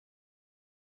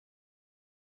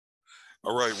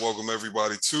All right, welcome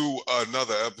everybody to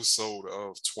another episode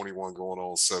of 21 going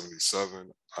on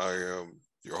 77. I am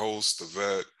your host, the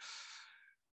vet,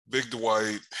 Big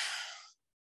Dwight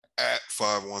at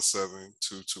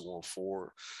 517-2214,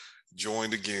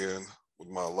 joined again with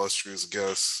my illustrious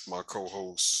guest, my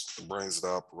co-host, the brains of the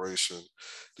operation,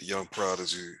 the young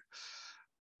prodigy,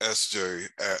 SJ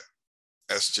at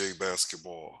SJ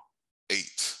Basketball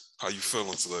 8. How you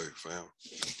feeling today, fam?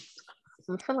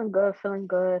 I'm feeling good, feeling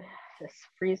good. It's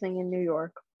freezing in New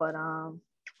York, but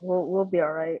we'll be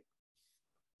all right.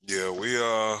 Yeah, we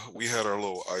had our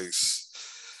little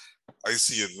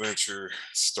icy adventure.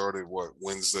 Started what,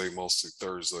 Wednesday, mostly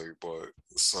Thursday, but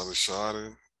the sun is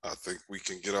shining. I think we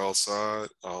can get outside.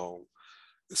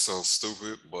 It sounds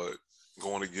stupid, but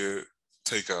going to get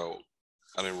takeout,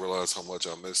 I didn't realize how much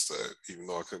I missed that, even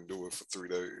though I couldn't do it for 3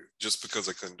 days, just because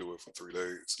I couldn't do it for 3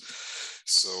 days.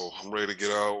 So I'm ready to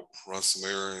get out, run some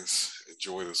errands,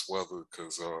 enjoy this weather,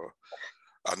 because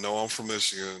I know I'm from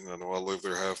Michigan. I know I lived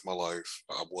there half my life.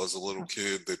 I was a little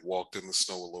kid that walked in the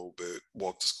snow a little bit,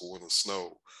 walked to school in the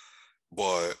snow,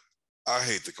 but I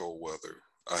hate the cold weather.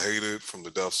 I hate it from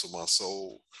the depths of my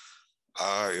soul.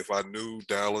 If I knew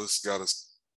Dallas got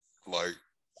us, like,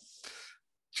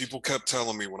 people kept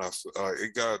telling me when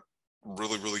it got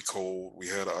really cold. We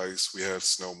had ice, we had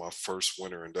snow. My first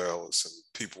winter in Dallas, and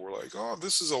people were like, "Oh,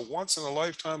 this is a once in a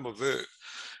lifetime event,"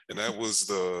 and that was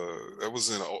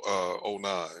in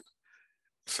 '09.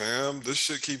 Fam, this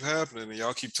shit keep happening, and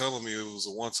y'all keep telling me it was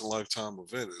a once in a lifetime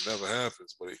event. It never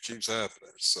happens, but it keeps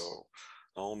happening. So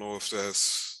I don't know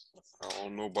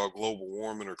about global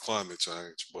warming or climate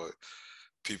change, but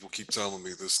people keep telling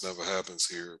me this never happens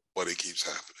here, but it keeps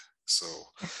happening. So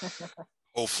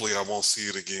hopefully I won't see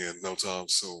it again no time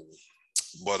soon.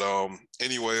 But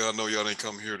anyway, I know y'all didn't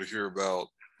come here to hear about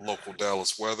local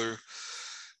Dallas weather.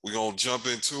 We're gonna jump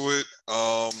into it.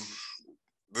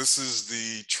 This is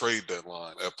the trade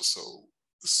deadline episode.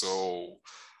 So,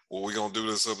 what we're going to do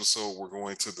this episode, we're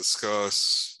going to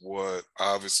discuss what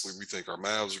obviously we think our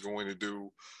Mavs are going to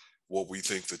do, what we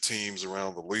think the teams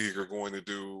around the league are going to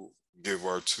do, give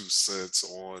our 2 cents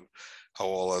on how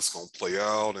all that's going to play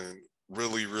out, and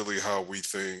really how we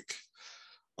think.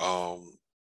 Um,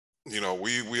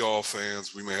 we all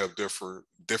fans. We may have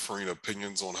differing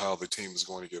opinions on how the team is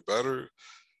going to get better,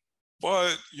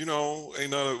 but ain't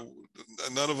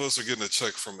none of us are getting a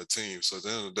check from a team. So at the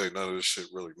end of the day, none of this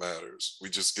shit really matters. We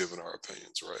just giving our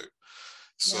opinions, right? Yeah.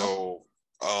 So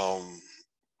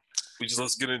we just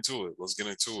let's get into it. Let's get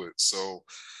into it. So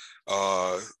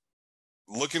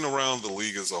looking around the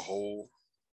league as a whole,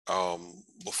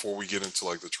 before we get into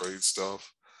like the trade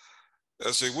stuff,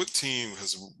 SJ, what team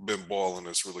has been balling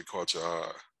that's really caught your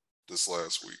eye this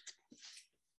last week?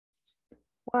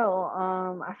 Well,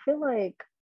 I feel like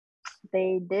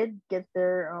they did get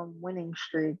their winning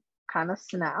streak kind of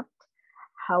snapped.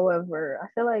 However, I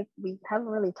feel like we haven't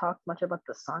really talked much about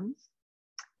the Suns.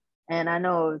 And I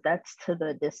know that's to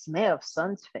the dismay of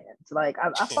Suns fans. Like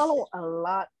I follow a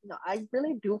lot, I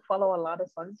really do follow a lot of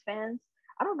Suns fans.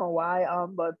 I don't know why,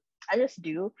 but I just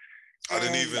do. And I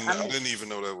I mean, didn't even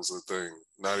know that was a thing.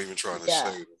 Not even trying to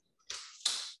yeah, shade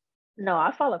no,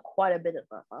 I follow quite a bit of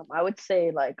them. I would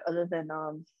say like other than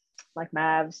like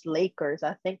Mavs, Lakers,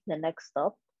 I think the next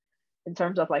up in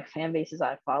terms of like fan bases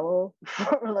I follow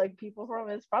for like people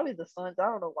from is probably the Suns. I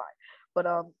don't know why, but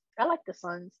I like the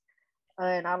Suns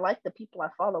and I like the people I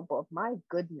follow. But my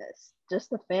goodness, just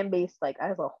the fan base like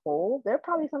as a whole, they're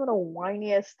probably some of the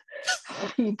whiniest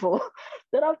people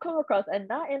that I've come across, and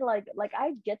not in like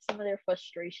I get some of their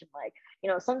frustration. Like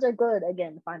Suns are good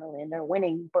again finally, and they're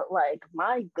winning, but like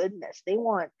my goodness, they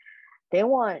want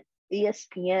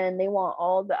ESPN, they want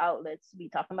all the outlets to be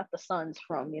talking about the Suns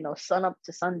from sun up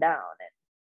to sundown,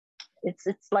 and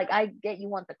it's like I get you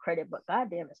want the credit, but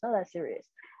goddamn, it's not that serious.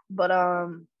 But I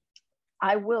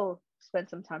will spend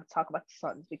some time to talk about the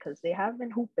Suns because they have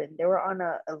been hooping. They were on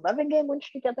a 11 game win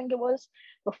streak, I think it was,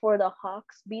 before the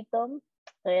Hawks beat them.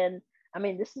 And I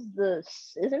mean, isn't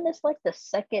this like the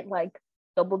second like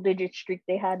double digit streak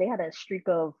they had? They had a streak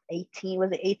of 18.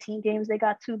 Was it 18 games they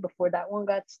got to before that one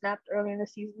got snapped earlier in the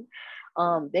season?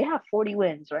 They have 40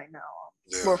 wins right now.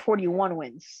 Or it. 41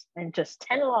 wins and just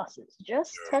 10 losses.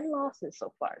 Just Yeah, 10 losses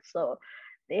so far. So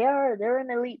they're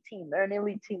an elite team. They're an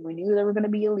elite team. We knew they were going to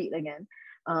be elite again.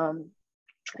 Um,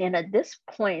 and at this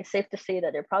point, it's safe to say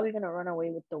that they're probably going to run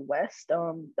away with the West.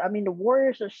 I mean, the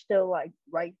Warriors are still like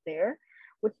right there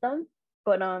with them,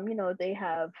 but they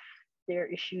have their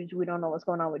issues. We don't know what's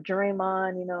going on with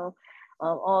Draymond,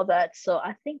 all that. So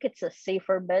I think it's a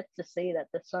safer bet to say that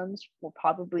the Suns will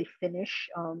probably finish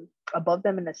above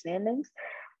them in the standings.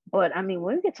 But I mean,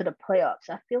 when we get to the playoffs,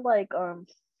 I feel like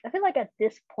I feel like at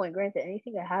this point, granted,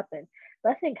 anything could happen,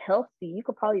 but I think healthy, you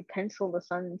could probably pencil the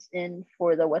Suns in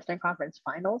for the Western Conference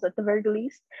Finals at the very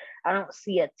least. I don't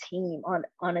see a team on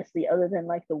honestly other than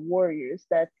like the Warriors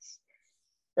that's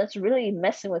really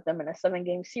messing with them in a 7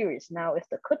 game series. Now, if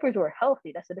the Clippers were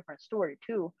healthy, that's a different story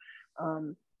too. I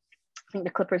think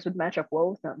the Clippers would match up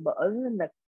well with them, but other than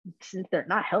that, since they're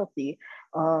not healthy,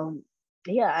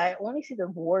 yeah, I only see the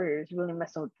Warriors really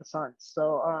messing with the Suns.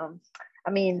 So, I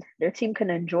mean, their team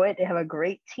can enjoy it. They have a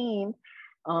great team.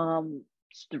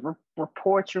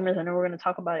 Reports, rumors, I know we're going to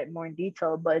talk about it more in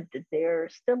detail, but they're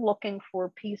still looking for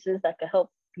pieces that could help,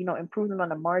 improve them on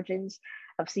the margins.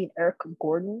 I've seen Eric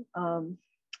Gordon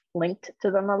linked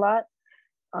to them a lot.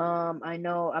 I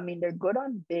know, I mean, they're good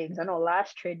on bigs. I know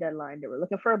last trade deadline, they were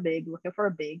looking for a big,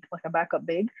 like a backup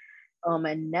big.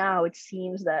 And now it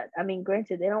seems that, I mean,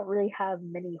 granted, they don't really have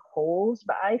many holes,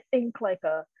 but I think like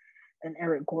an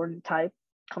Eric Gordon type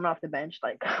coming off the bench,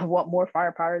 like what more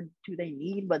firepower do they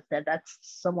need? But that's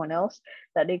someone else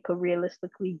that they could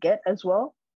realistically get as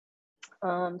well.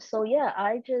 So yeah,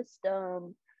 I just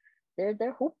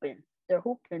they're hooping. They're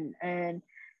hooping. And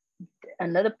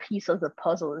another piece of the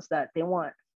puzzle is that they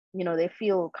want, they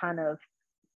feel kind of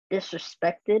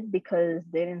disrespected because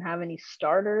they didn't have any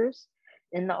starters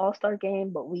in the All-Star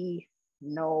game, but we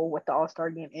know what the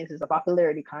All-Star game is a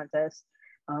popularity contest.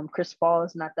 Chris Paul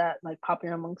is not that like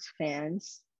popular amongst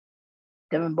fans.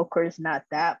 Devin Booker is not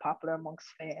that popular amongst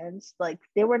fans. Like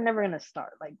they were never gonna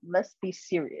start. Like let's be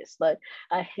serious. Like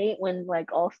I hate when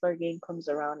like All-Star game comes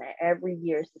around and every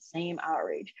year it's the same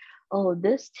outrage. Oh,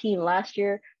 this team last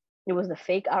year it was the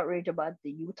fake outrage about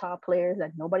the Utah players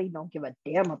that nobody don't give a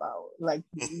damn about. Like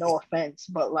no offense,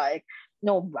 but like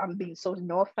no, I'm being so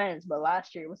no offense, but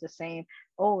last year it was the same.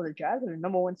 Oh, the Jazz are the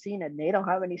number one seed and they don't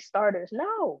have any starters.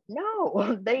 No,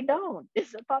 they don't.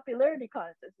 It's a popularity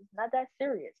contest. It's not that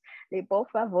serious. They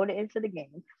both got voted into the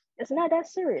game. It's not that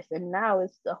serious. And now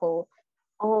it's the whole,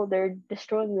 oh, they're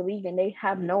destroying the league and they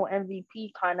have no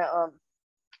MVP kind of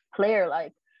player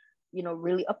like,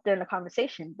 really up there in the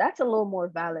conversation. That's a little more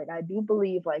valid. I do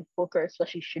believe like Booker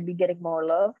especially should be getting more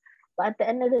love. But at the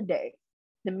end of the day,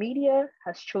 the media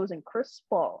has chosen Chris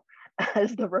Paul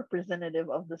as the representative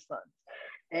of the Suns.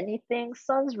 Anything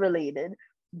Suns related,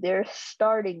 they're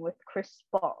starting with Chris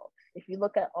Paul. If you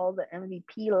look at all the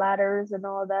MVP ladders and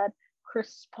all that,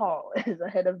 Chris Paul is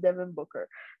ahead of Devin Booker.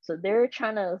 So they're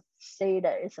trying to say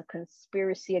that it's a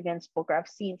conspiracy against Booker. I've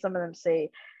seen some of them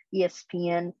say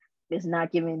ESPN is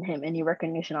not giving him any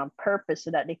recognition on purpose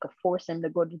so that they could force him to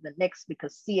go to the Knicks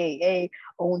because CAA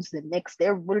owns the Knicks.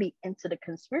 They're really into the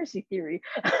conspiracy theory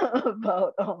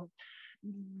about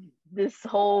this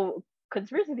whole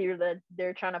conspiracy theory that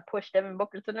they're trying to push Devin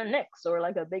Booker to the Knicks or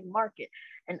like a big market.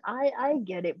 And I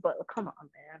get it, but come on,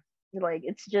 man. Like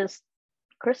it's just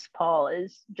Chris Paul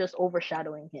is just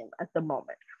overshadowing him at the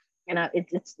moment. And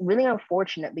it's really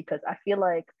unfortunate because I feel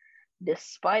like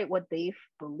despite what they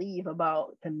believe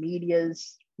about the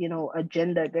media's,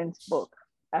 agenda against Book,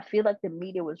 I feel like the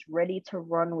media was ready to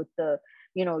run with the,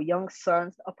 young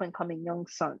Suns, up and coming young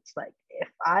Suns. Like if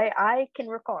I can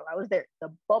recall, I was there,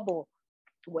 the bubble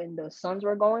when the Suns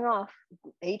were going off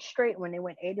 8 straight, when they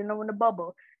went 8-0 in the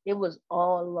bubble, it was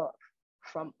all love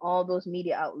from all those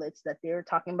media outlets that they were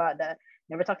talking about that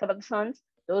never talked about the Suns.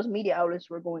 Those media outlets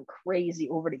were going crazy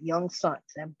over the young Suns,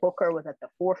 and Booker was at the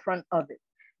forefront of it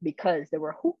because they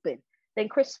were hooping. Then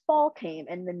Chris Paul came,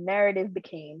 and the narrative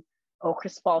became, oh,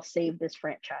 Chris Paul saved this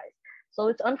franchise. So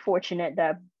it's unfortunate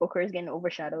that Booker is getting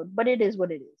overshadowed, but it is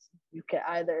what it is. You can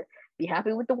either be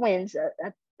happy with the wins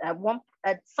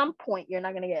at some point. You're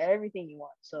not gonna get everything you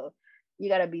want, so you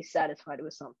gotta be satisfied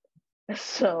with something.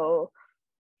 So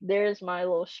there's my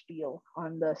little spiel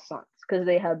on the Suns because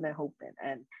they have been hoping,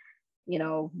 and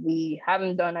we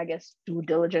haven't done, I guess, due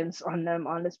diligence on them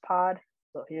on this pod.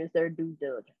 So here's their due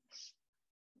diligence.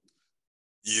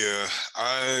 Yeah,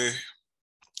 I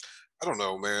don't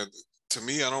know, man. To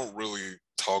me, I don't really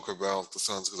talk about the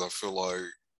Suns because I feel like,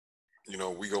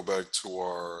 we go back to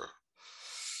our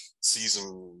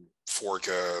season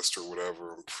forecast or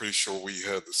whatever. I'm pretty sure we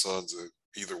had the Suns at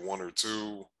either 1 or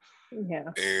 2. Yeah.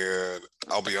 And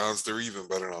I'll be honest, they're even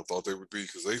better than I thought they would be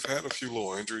because they've had a few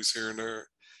little injuries here and there.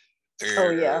 Oh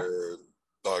yeah. And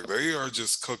like they are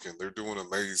just cooking. They're doing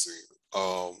amazing.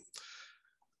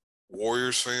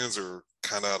 Warriors fans are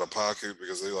kind of out of pocket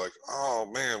because they like, oh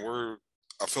man,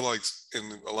 I feel like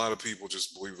a lot of people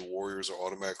just believe the Warriors are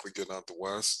automatically getting out the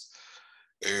West.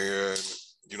 And,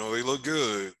 they look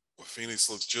good, but Phoenix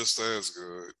looks just as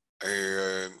good.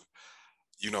 And,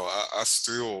 I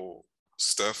still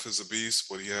Steph is a beast,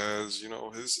 but he has,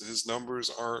 his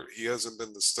numbers aren't he hasn't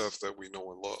been the Steph that we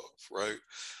know and love, right?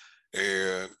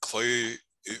 And Clay,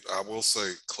 I will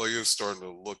say, Clay is starting to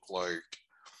look like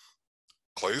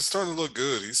Clay is starting to look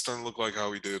good. He's starting to look like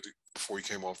how he did before he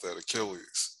came off that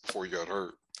Achilles, before he got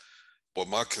hurt. But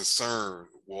my concern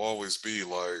will always be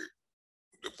like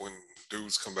when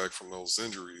dudes come back from those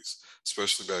injuries,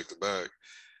 especially back to back,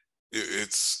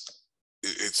 it's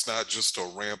it's not just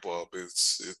a ramp up.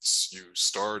 It's you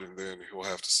start and then he'll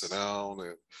have to sit down,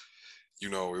 and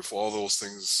if all those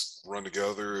things run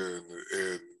together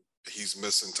and he's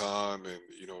missing time,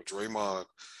 and Draymond,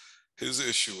 his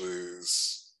issue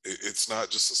is it's not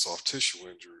just a soft tissue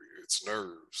injury, it's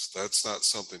nerves. That's not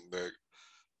something that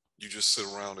you just sit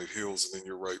around, it heals, and then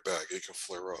you're right back. It can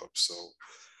flare up. So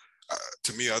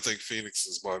to me, I think Phoenix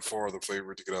is by far the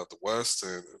favorite to get out the West,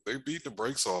 and they beat the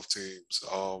brakes off teams.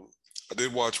 I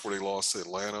did watch where they lost to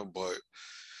Atlanta, but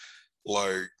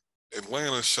like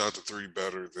Atlanta shot the three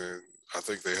better than I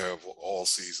think they have all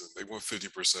season. They went 50%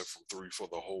 from three for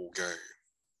the whole game.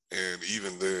 And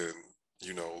even then,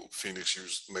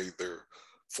 Phoenix made their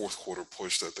fourth quarter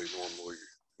push that they normally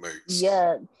make. So.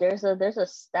 Yeah, there's a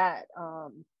stat.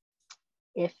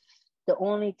 If the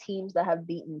only teams that have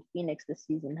beaten Phoenix this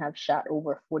season have shot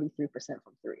over 43%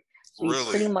 from three. So you Really?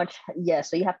 pretty much, yeah,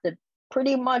 so you have to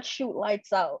pretty much shoot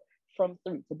lights out from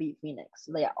three to beat Phoenix.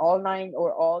 So yeah, all 9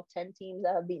 or all 10 teams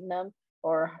that have beaten them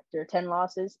or their 10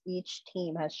 losses, each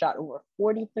team has shot over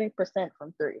 43%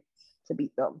 from three to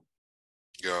beat them.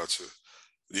 Gotcha.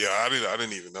 Yeah, I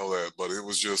didn't even know that, but it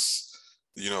was just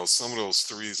some of those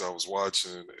threes I was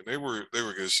watching, and they were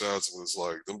good shots, but it's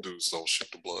like them dudes don't shoot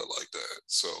the blood like that.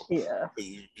 So Yeah.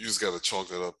 you just got to chalk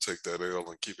that up, take that L,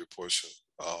 and keep it pushing.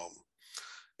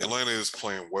 Atlanta is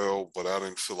playing well, but I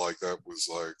didn't feel like that was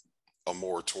like a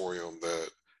moratorium that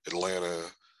Atlanta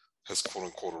has quote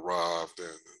unquote arrived,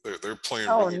 and they're playing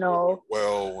Oh really, really no.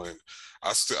 well. And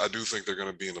I do think they're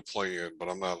going to be in the play-in, but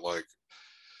I'm not like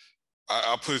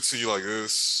I'll put it to you like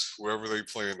this: whoever they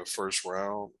play in the first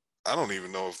round, I don't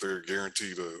even know if they're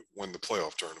guaranteed to win the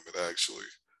playoff tournament. Actually,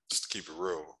 just to keep it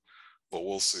real, but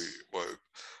we'll see. But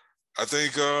I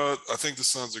think the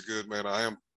Suns are good, man. I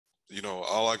am,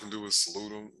 all I can do is salute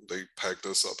them. They packed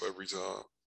us up every time.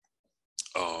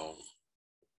 Um,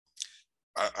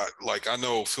 I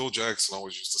know Phil Jackson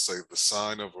always used to say the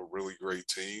sign of a really great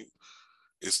team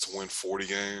is to win 40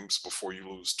 games before you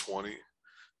lose 20.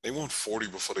 They won 40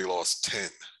 before they lost 10.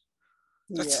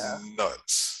 That's Yeah.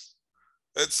 nuts.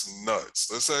 That's nuts.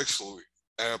 That's actually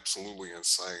absolutely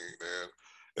insane, man.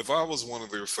 If I was one of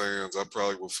their fans, I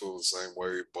probably would feel the same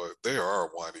way, but they are a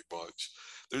whiny bunch.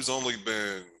 There's only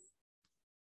been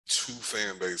two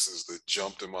fan bases that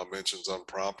jumped in my mentions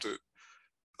unprompted.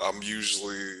 I'm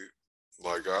usually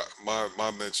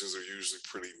my mentions are usually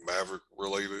pretty Maverick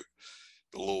related.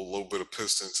 A little bit of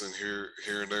Pistons in here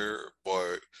and there,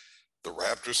 but the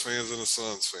Raptors fans and the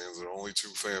Suns fans are the only two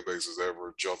fan bases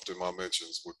ever jumped in my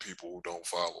mentions with people who don't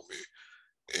follow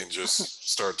me and just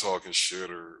start talking shit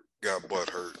or got butt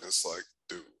hurt. And it's like,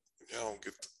 dude, y'all don't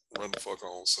get to run the fuck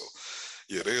on. So,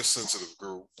 yeah, they're a sensitive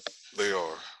group. They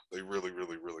are. They really,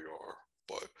 really, really are.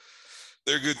 But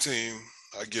they're a good team.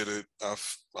 I get it. I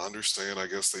understand. I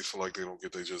guess they feel like they don't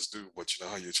get they just do. But you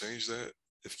know how you change that?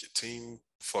 If your team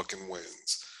fucking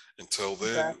wins. Until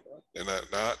then, Exactly.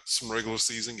 and not some regular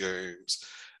season games,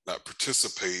 not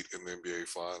participate in the NBA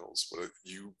Finals, but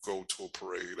you go to a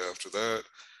parade after that.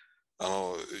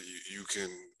 You can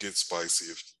get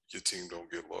spicy if your team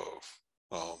don't get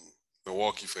love.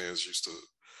 Milwaukee fans used to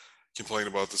complain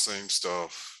about the same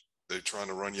stuff. They're trying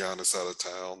to run Giannis out of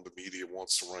town. The media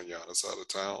wants to run Giannis out of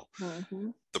town. Mm-hmm.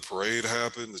 The parade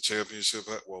happened. The championship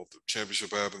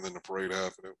happened. Then the parade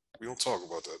happened. We don't talk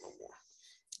about that no more.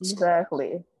 So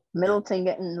Exactly. yeah, Middleton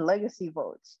getting legacy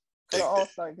votes for the it,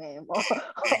 All-Star game off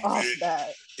that.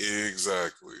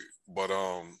 exactly. But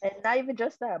And not even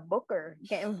just that, Booker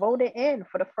getting voted in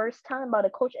for the first time by the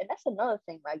coach. And that's another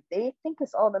thing. Like they think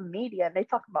it's all the media and they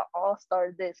talk about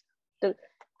All-Star this. The,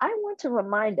 I want to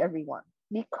remind everyone,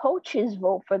 the coaches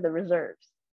vote for the reserves.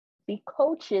 The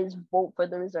coaches vote for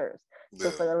the reserves. So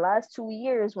yeah, for the last 2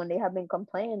 years, when they have been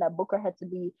complaining that Booker had to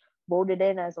be voted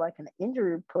in as like an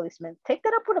injury replacement, take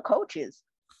that up with the coaches.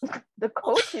 The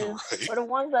coaches right. are the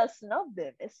ones that snubbed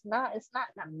him. It's not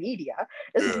the media.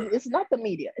 It's, Yeah, it's not the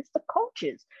media. It's the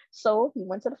coaches. So he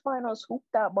went to the finals,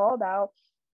 hooped out, balled out.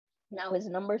 Now his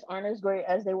numbers aren't as great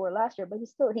as they were last year, but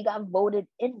he got voted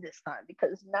in this time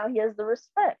because now he has the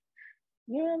respect.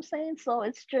 You know what I'm saying? So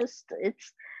it's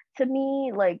to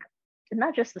me like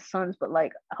not just the Suns, but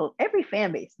like every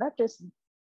fan base, not just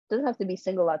doesn't have to be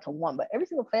single out to one, but every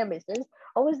single fan base, there's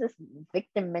always this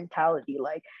victim mentality.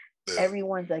 Like Yeah.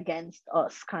 everyone's against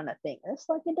us kind of thing. It's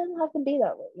like it doesn't have to be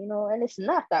that way, you know, and it's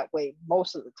not that way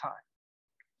most of the time.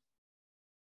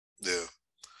 Yeah.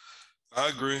 I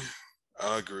agree.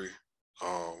 I agree.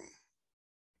 Um,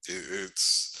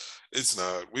 it's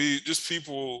not. We just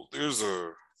people. There's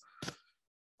a.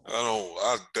 I don't.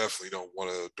 I definitely don't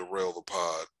want to derail the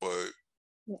pod, but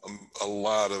a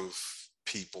lot of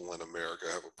people in America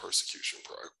have a persecution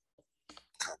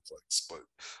complex. But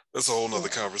that's a whole nother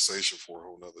Yeah. conversation for a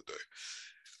whole nother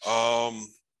day.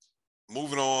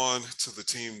 Moving on to the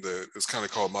team that has kind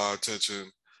of caught my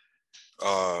attention.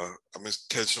 I'm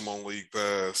catching them on League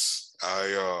Pass.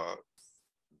 I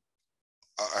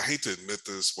hate to admit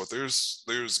this, but there's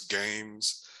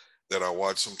games that I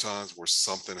watch sometimes where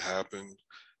something happened,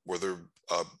 where their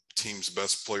team's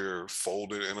best player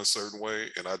folded in a certain way,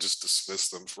 and I just dismiss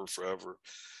them for forever,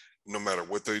 no matter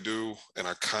what they do. And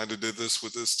I kind of did this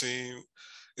with this team.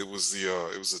 It was the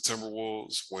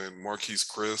Timberwolves when Marquise Mm.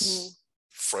 Chris,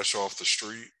 fresh off the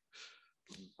street,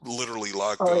 literally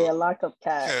locked Oh up, yeah, locked up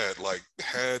cat.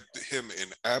 had him in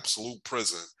absolute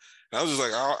prison. And I was just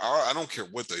like, I don't care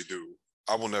what they do.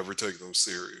 I will never take them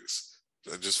serious.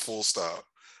 Just full stop.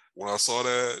 When I saw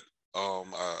that,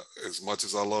 as much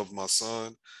as I love my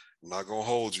son, I'm not gonna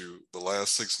hold you. The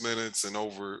last 6 minutes and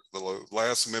over the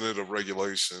last minute of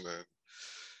regulation and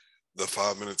the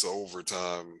 5 minutes of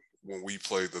overtime when we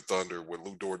played the Thunder, what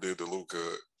Lu Dort did to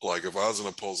Luka, like if I was an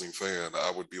opposing fan, I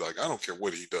would be like, I don't care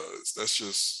what he does. That's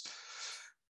just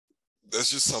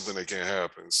something that can't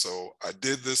happen. So I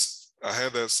did this. I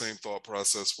had that same thought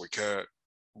process with Cat,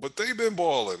 but they've been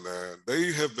balling, man.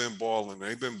 They have been balling.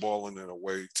 They've been balling in a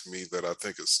way to me that I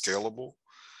think is scalable.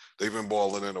 They've been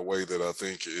balling in a way that I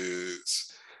think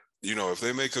is, if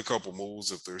they make a couple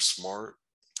moves, if they're smart,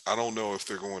 I don't know if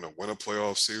they're going to win a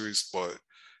playoff series, but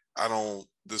I don't,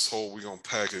 this whole we going to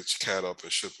package Cat up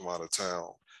and ship him out of town.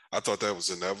 I thought that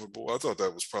was inevitable. I thought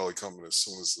that was probably coming as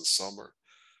soon as the summer.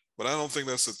 But I don't think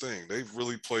that's the thing. They've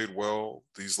really played well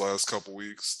these last couple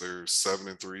weeks. They're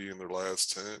 7-3 in their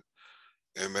last 10.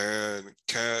 And man,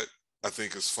 Cat, I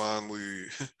think is finally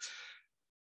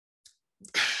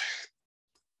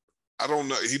I don't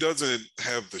know. He doesn't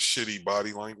have the shitty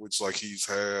body language like he's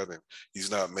had, and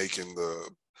he's not making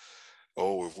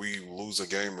if we lose a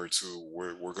game or two,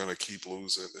 we're gonna keep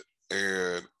losing.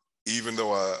 And even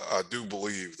though I do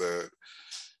believe that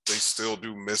they still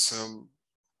do miss him,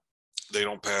 they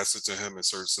don't pass it to him in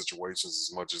certain situations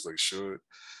as much as they should.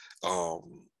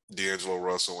 D'Angelo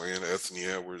Russell and Anthony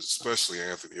Edwards, especially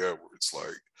Anthony Edwards,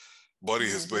 like Buddy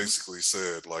has Mm-hmm. basically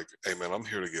said, like, hey man, I'm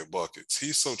here to get buckets.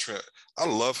 He's I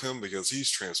love him because he's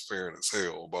transparent as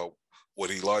hell about what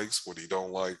he likes, what he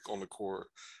don't like on the court,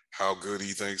 how good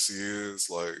he thinks he is.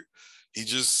 Like he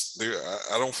just there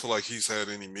I don't feel like he's had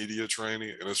any media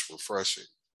training and it's refreshing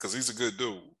because he's a good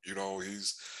dude. He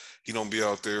don't be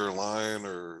out there lying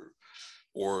or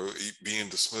being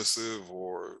dismissive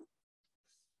or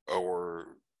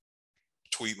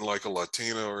tweeting like a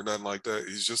Latina or nothing like that.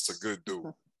 He's just a good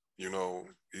dude.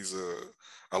 He's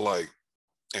I like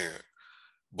Ant,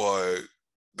 but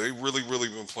they really, really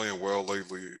been playing well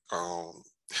lately.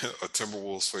 A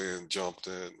Timberwolves fan jumped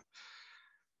in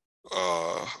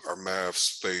our math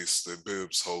space that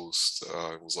Bibbs hosts.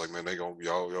 It was like, man,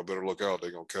 y'all better look out.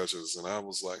 They gonna catch us. And I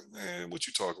was like, man, what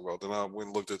you talking about? Then I went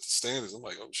and looked at the standings. I'm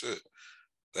like, oh shit,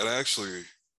 that actually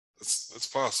that's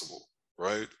possible,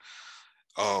 right?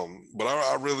 But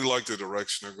I really like the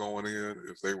direction they're going in.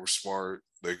 If they were smart,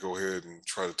 they go ahead and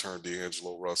try to turn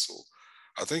D'Angelo Russell.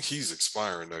 I think he's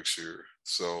expiring next year.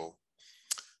 So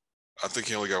I think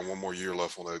he only got one more year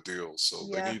left on that deal. So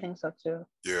Yeah, I think so too.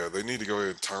 they need to go ahead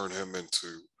and turn him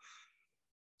into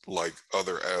like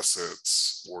other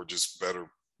assets or just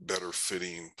better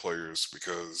fitting players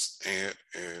because Ant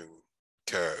and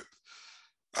Cat,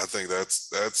 I think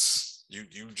that's you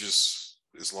just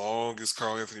as long as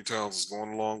Karl-Anthony Towns is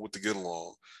going along with the get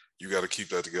along, you got to keep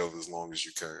that together as long as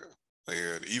you can.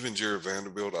 And even Jared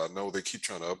Vanderbilt, I know they keep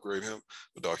trying to upgrade him,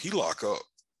 but dog, he lock up.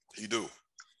 He do.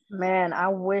 Man, I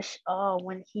wish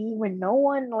when no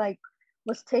one like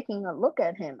was taking a look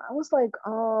at him, I was like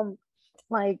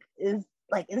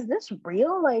is this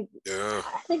real? Like Yeah.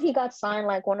 I think he got signed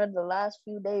like one of the last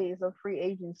few days of free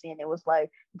agency, and it was like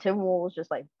Timberwolves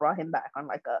just like brought him back on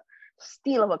like a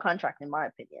steal of a contract, in my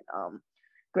opinion.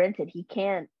 Granted, he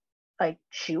can't like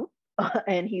shoot,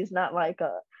 and he's not like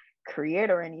a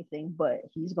creator or anything, but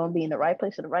he's gonna be in the right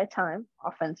place at the right time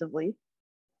offensively.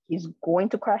 He's going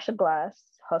to crash the glass,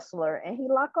 hustler, and he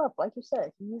lock up, like you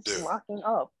said. He's Yeah. locking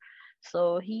up.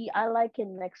 So I like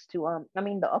him next to I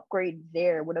mean the upgrade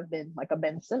there would have been like a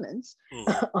Ben Simmons.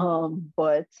 Mm.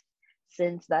 But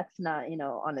since that's not,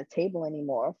 on the table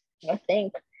anymore, I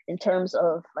think in terms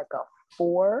of like a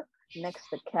 4 next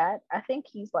to Cat, I think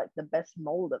he's like the best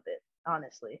mold of it,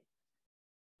 honestly.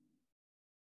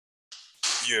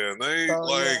 Yeah, and they So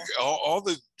like yeah, all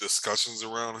the discussions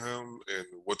around him and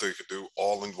what they could do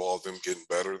all involve them getting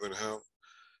better than him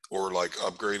or like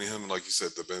upgrading him, like you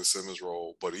said, the Ben Simmons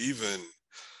role. But even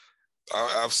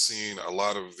I've seen a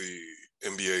lot of the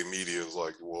NBA media is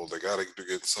like, well, they got to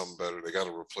get something better. They got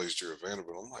to replace Jared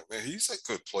Vanderbilt. I'm like, man, he's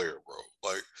a good player,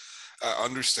 bro. Like, I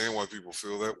understand why people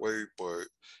feel that way, but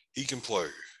he can play,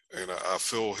 and I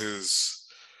feel his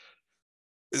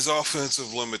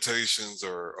offensive limitations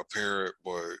are apparent,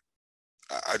 but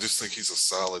I just think he's a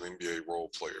solid NBA role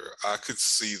player. I could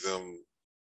see them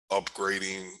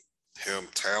upgrading him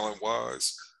talent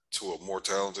wise to a more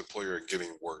talented player and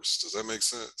getting worse. Does that make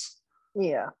sense?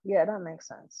 yeah, that makes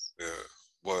sense. Yeah.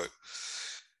 But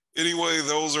anyway,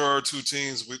 those are our two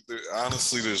teams.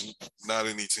 Honestly, there's not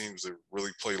any teams that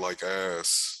really play like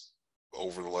ass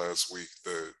over the last week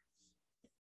that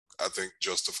I think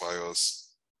justify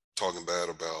us talking bad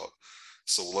about.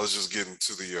 So let's just get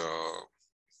into the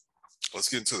let's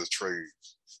get into the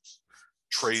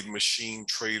trade machine,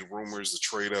 trade rumors, the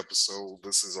trade episode.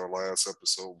 This is our last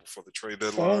episode before the trade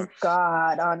deadline. Thank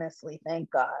God, honestly, thank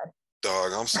God.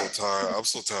 Dog, I'm so tired. I'm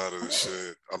so tired of this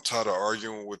shit. I'm tired of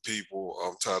arguing with people.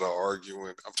 I'm tired of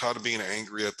arguing. I'm tired of being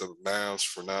angry at the Mavs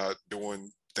for not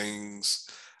doing things.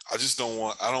 I just don't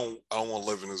want. I don't want to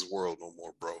live in this world no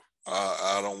more, bro.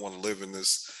 I don't want to live in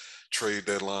this trade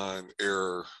deadline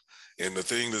era. And the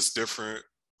thing that's different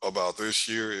about this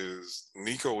year is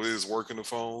Nico is working the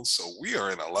phone, so we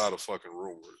are in a lot of fucking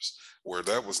rumors where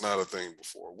that was not a thing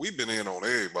before. We've been in on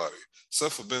everybody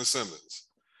except for Ben Simmons,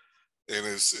 and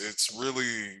it's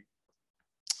really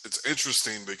it's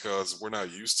interesting because we're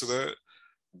not used to that.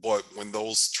 But when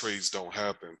those trades don't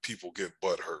happen, people get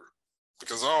butthurt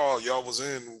because oh y'all was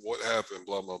in what happened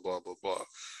blah blah blah blah blah.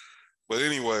 But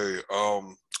anyway,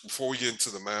 before we get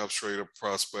into the Mavs trade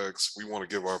prospects, we want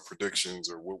to give our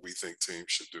predictions or what we think teams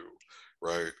should do,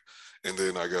 right? And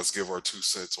then I guess give our 2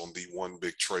 cents on the one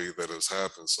big trade that has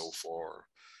happened so far.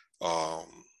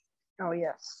 Um, Oh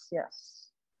yes, yes.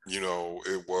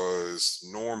 it was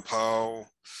Norm Powell,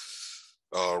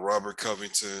 Robert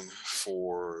Covington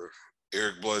for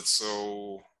Eric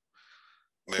Bledsoe.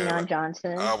 Man, Keon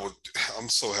Johnson. I would. I'm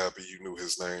so happy you knew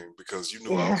his name because you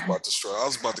knew I was Yeah. about to strike. I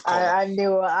was about to call him. I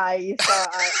knew I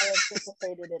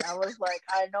anticipated it. I was like,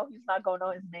 I know he's not gonna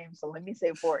know his name, so let me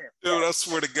say for him. Dude, I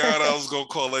swear to God, I Yes. was gonna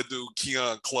call that dude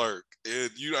Keon Clark.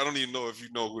 And I don't even know if you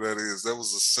know who that is. That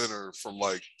was a center from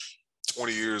like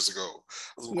 20 years ago.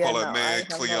 I was gonna Yeah, call that no, man I have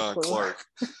no Cleon clue. Clark.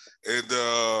 And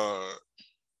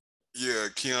yeah,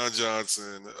 Keon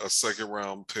Johnson, a second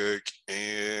round pick.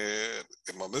 And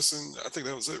am I missing? I think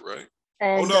that was it, right? Oh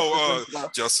And Justice no, Winslow.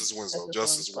 Justice Winslow. Justice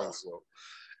Justice Winslow.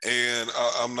 Winslow. And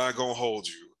I'm not gonna hold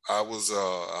you. I was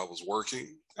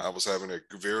working. I was having a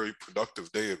very productive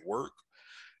day at work.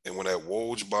 And when that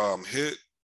Woj bomb hit,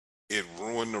 it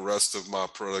ruined the rest of my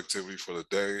productivity for the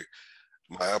day.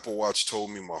 My Apple Watch told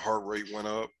me my heart rate went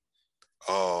up.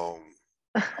 I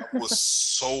was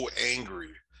so angry.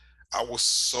 I was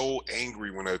so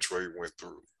angry when that trade went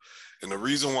through. And the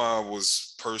reason why I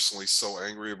was personally so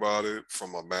angry about it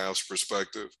from a Mavs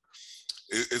perspective,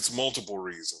 it's multiple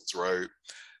reasons, right?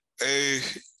 A,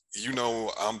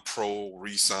 I'm pro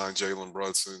re-sign Jalen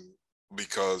Brunson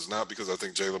because not because I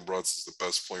think Jalen Brunson's the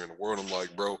best player in the world. I'm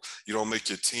like, bro, you don't make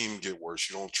your team get worse.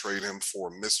 You don't trade him for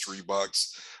a mystery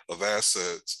box of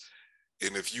assets.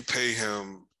 And if you pay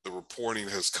him, the reporting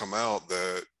has come out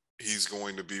that he's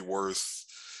going to be worth.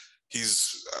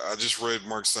 I just read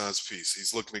Mark Stein's piece.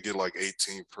 He's looking to get like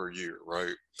 18 per year,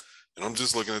 right? And I'm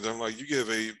just looking at them like you give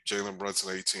Jalen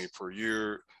Brunson 18 per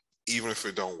year, even if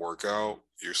it don't work out,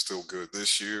 you're still good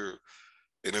this year.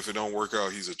 And if it don't work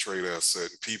out, he's a trade asset.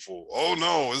 And people, oh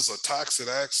no, it's a toxic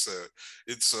asset.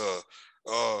 It's a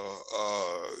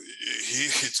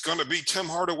it's going to be Tim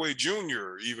Hardaway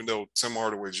Jr. Even though Tim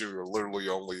Hardaway Jr. literally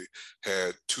only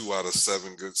had 2 out of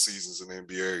 7 good seasons in the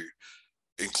NBA,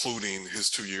 including his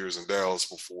 2 years in Dallas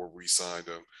before we signed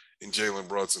him. And Jalen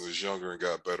Brunson is younger and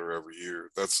got better every year.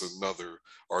 That's another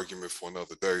argument for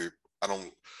another day. I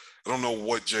don't know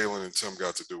what Jalen and Tim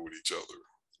got to do with each other.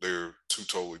 They're two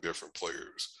totally different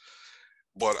players.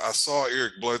 But I saw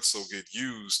Eric Bledsoe get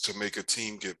used to make a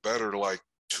team get better like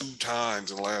 2 times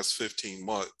in the last 15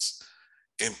 months.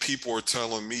 And people are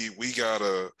telling me we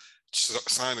gotta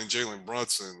signing Jalen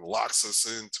Brunson locks us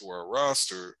into our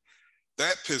roster.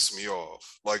 That pissed me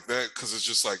off like that because it's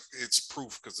just like it's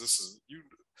proof because this is you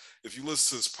if you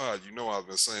listen to this pod I've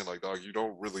been saying like dog you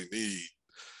don't really need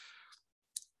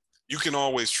you can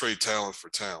always trade talent for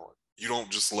talent. You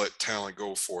don't just let talent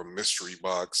go for a mystery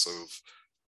box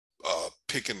of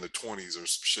picking the 20s or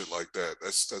some shit like that.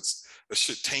 That's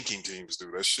shit tanking teams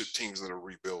do. That's shit teams that are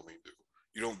rebuilding do.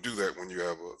 You don't do that when you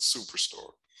have a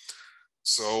superstar.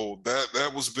 So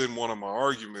that was been one of my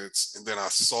arguments. And then I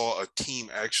saw a team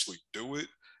actually do it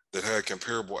that had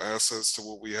comparable assets to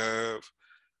what we have.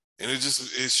 And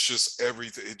it's just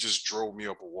everything. It just drove me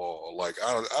up a wall. Like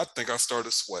I think I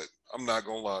started sweating. I'm not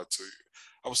gonna lie to you.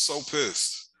 I was so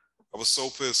pissed. I was so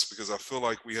pissed because I feel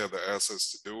like we have the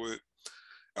assets to do it.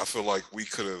 I feel like we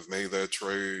could have made that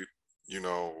trade.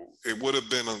 It would have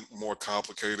been more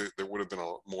complicated. There would have been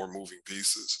more moving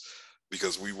pieces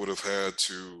because we would have had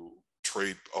to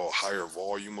trade a higher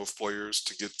volume of players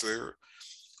to get there.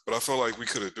 But I felt like we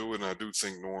could have do it, and I do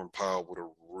think Norm Powell would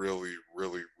have really,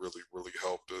 really, really, really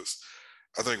helped us.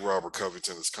 I think Robert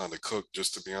Covington is kind of cooked,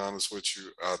 just to be honest with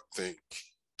you. I think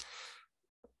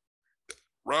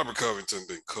Robert Covington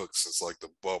been cooked since like the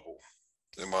bubble,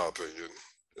 in my opinion.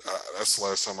 That's the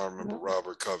last time I remember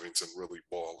Robert Covington really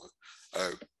balling.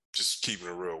 I just keeping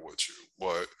it real with you,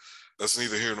 but that's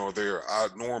neither here nor there.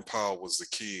 Norm Powell was the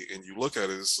key, and you look at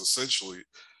it, it's essentially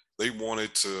they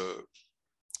wanted to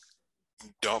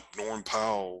dump Norm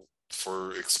Powell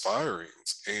for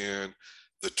expirings and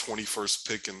the 21st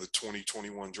pick in the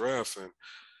 2021 draft. And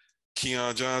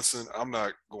Keon Johnson, I'm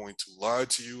not going to lie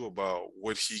to you about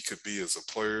what he could be as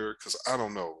a player because I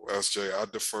don't know. SJ, I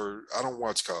defer. I don't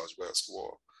watch college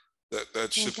basketball.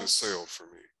 That ship has sailed for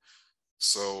me.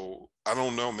 So I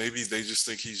don't know. Maybe they just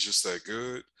think he's just that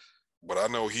good. But I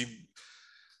know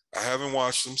I haven't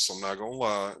watched him, so I'm not gonna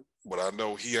lie. But I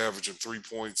know he averaging 3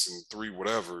 points and three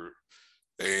whatever,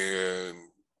 and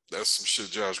that's some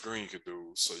shit Josh Green could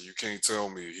do. So you can't tell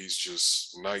me he's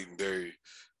just night and day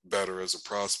better as a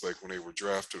prospect when they were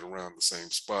drafted around the same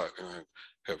spot and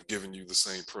have given you the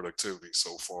same productivity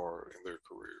so far in their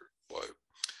career. But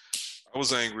I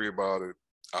was angry about it.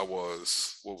 I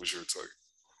was. What was your take?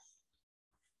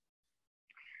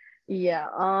 Yeah,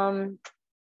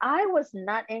 I was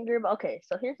not angry about. Okay,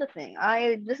 so here's the thing.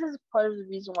 This is part of the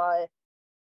reason why,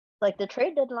 like, the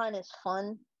trade deadline is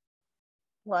fun,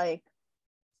 like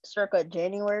circa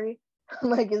January.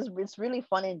 Like it's really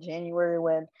fun in January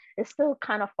when it's still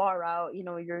kind of far out.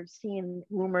 You're seeing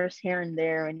rumors here and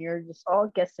there, and you're just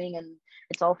all guessing, and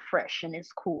it's all fresh and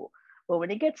it's cool. But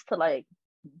when it gets to like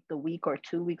the week or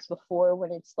 2 weeks before,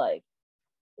 when it's like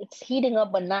it's heating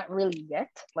up, but not really yet.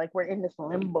 Like we're in this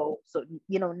limbo. So,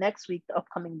 next week, the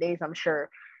upcoming days, I'm sure,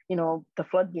 the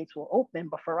floodgates will open.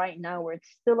 But for right now, where it's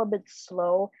still a bit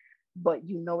slow, but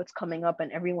it's coming up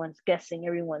and everyone's guessing,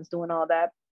 everyone's doing all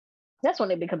that, that's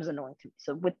when it becomes annoying to me.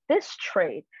 So with this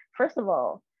trade, first of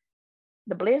all,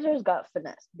 the Blazers got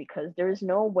finessed because there is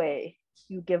no way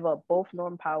you give up both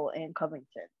Norm Powell and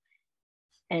Covington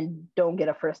and don't get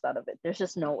a first out of it. There's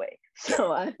just no way.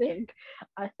 So I think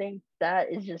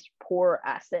that is just poor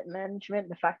asset management.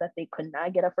 The fact that they could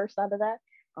not get a first out of that,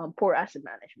 poor asset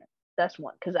management. That's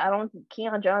one. Because I don't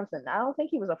Keon Johnson. I don't think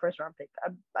he was a first round pick.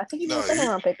 I think he was a second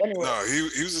round pick anyway. No,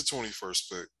 he was a 21st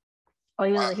pick. Oh,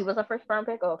 he was a first round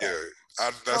pick. Oh, okay.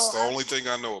 Yeah, that's the only thing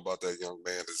I know about that young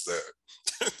man is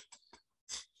that.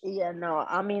 Yeah, no,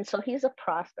 I mean, so he's a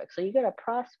prospect. So you get a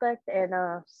prospect and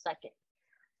a second,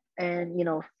 and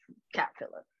cap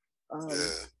filler.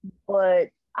 But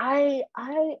I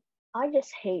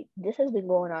just hate this has been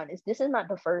going on. This is not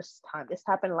the first time. This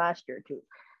happened last year too.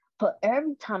 But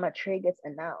every time a trade gets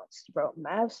announced, bro,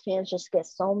 Mavs fans just get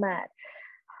so mad.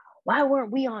 Why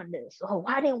weren't we on this? Oh,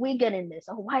 why didn't we get in this?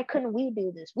 Oh, why couldn't we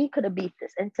do this? We could have beat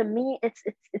this. And to me, it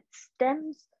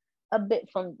stems a bit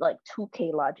from like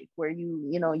 2K logic, where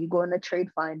you go in a trade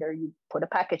finder, you put a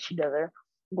package together,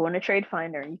 go in a trade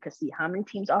finder, and you can see how many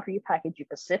teams offer you package. You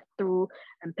can sift through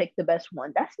and pick the best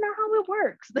one. That's not how it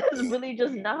works. That's really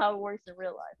just not how it works in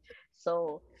real life.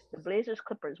 So the Blazers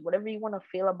Clippers, whatever you want to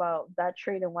feel about that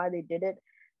trade and why they did it,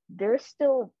 there's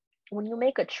still, when you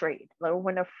make a trade, like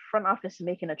when a front office is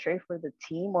making a trade for the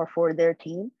team or for their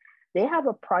team, they have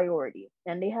a priority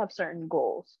and they have certain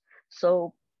goals.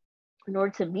 So in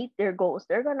order to meet their goals,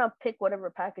 they're gonna pick whatever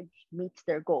package meets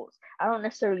their goals. I don't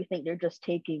necessarily think they're just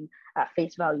taking at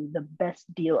face value the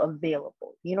best deal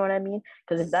available. You know what I mean?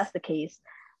 Because if that's the case,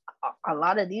 a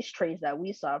lot of these trades that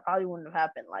we saw probably wouldn't have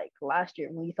happened like last year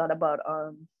when we thought about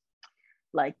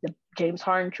like the James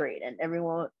Harden trade, and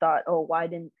everyone thought, oh, why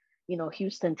didn't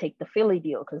Houston take the Philly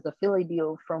deal? Because the Philly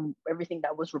deal, from everything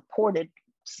that was reported,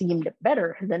 seemed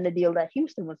better than the deal that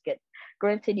Houston was getting.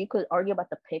 Granted, you could argue about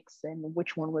the picks and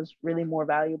which one was really more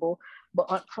valuable, but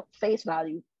on face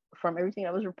value, from everything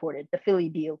that was reported, the Philly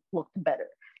deal looked better.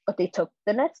 But they took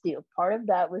the Nets deal. Part of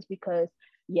that was because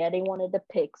yeah, they wanted the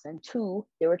picks, and two,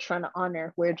 they were trying to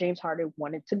honor where James Harden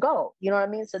wanted to go. You know what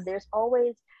I mean? So there's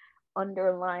always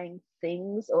underlying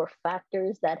things or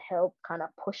factors that help kind of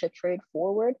push a trade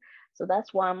forward. So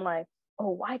that's why I'm like, oh,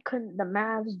 why couldn't the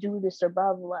Mavs do this or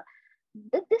blah blah blah?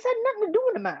 This had nothing to do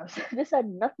with the Mavs. This had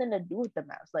nothing to do with the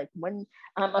Mavs. Like, when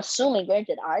I'm assuming,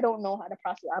 granted, I don't know how to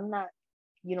process. I'm not,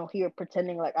 here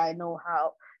pretending like I know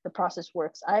how the process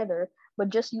works either. But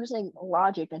just using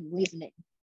logic and reasoning,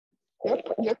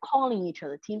 you're calling each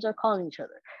other. Teams are calling each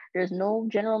other. There's no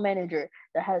general manager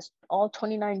that has all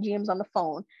 29 GMs on the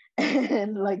phone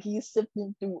and like he's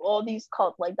sifting through all these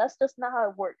calls. Like, that's just not how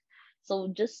it works.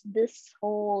 So just this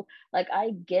whole, like,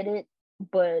 I get it,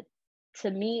 but to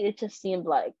me it just seemed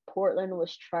like Portland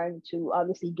was trying to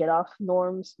obviously get off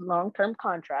Norm's long-term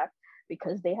contract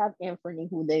because they have Anthony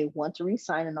who they want to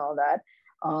re-sign and all that.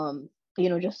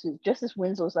 Justice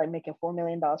Winslow's like making $4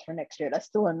 million for next year. That's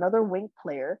still another wing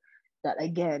player that,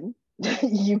 again,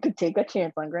 you could take a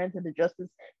chance on. Granted, the Justice,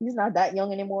 he's not that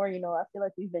young anymore. I feel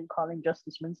like we've been calling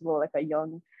Justice Winslow like a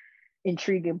young,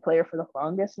 intriguing player for the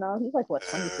longest now. He's like, what,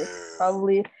 26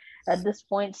 probably at this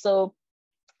point. So,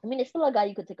 I mean, it's still a guy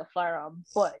you could take a flyer on,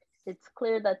 but it's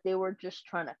clear that they were just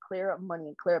trying to clear up money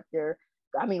and clear up their,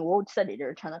 Woj said it,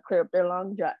 they're trying to clear up their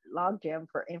log jam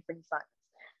for Anthony Simons.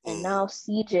 And now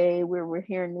CJ, we're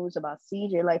hearing news about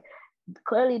CJ. Like,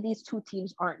 clearly these two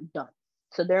teams aren't done.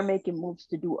 So they're making moves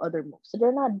to do other moves. So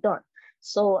they're not done.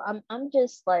 So I'm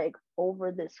just like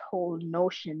over this whole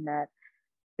notion that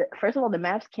first of all, the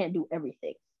Mavs can't do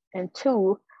everything. And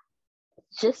two,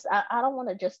 just I don't want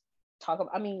to just talk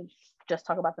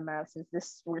about the Mavs,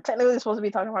 since we're technically supposed to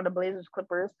be talking about the Blazers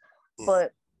Clippers,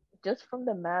 but just from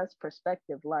the Mavs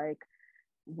perspective, like,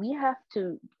 we have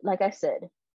to, like I said,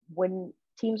 when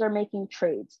teams are making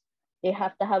trades, they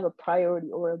have to have a priority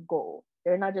or a goal.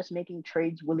 They're not just making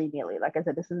trades willy-nilly. Like I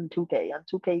said, this isn't 2K. On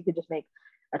 2K, you could just make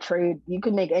a trade. You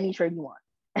could make any trade you want.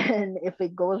 And if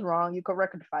it goes wrong, you could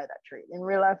rectify that trade. In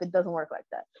real life, it doesn't work like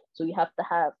that. So you have to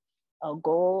have a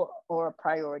goal or a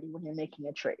priority when you're making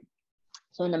a trade.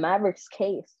 So in the Mavericks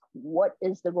case, what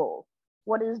is the goal?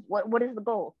 What is the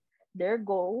goal? Their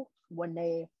goal when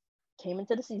they came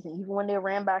into the season, even when they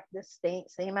ran back this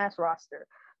same ass roster,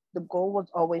 the goal was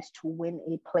always to win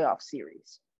a playoff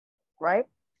series, right?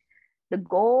 The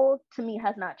goal to me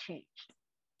has not changed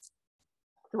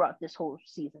throughout this whole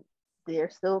season. They're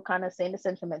still kind of saying the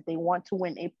sentiment. They want to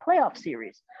win a playoff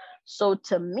series. So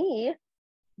to me,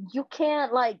 you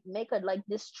can't like make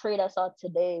this trade I saw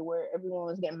today where everyone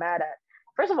was getting mad at.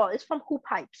 First of all, it's from Hoop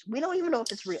Hypes. We don't even know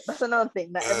if it's real. That's another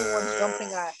thing that everyone's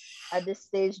jumping at this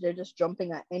stage. They're just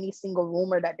jumping at any single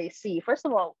rumor that they see. First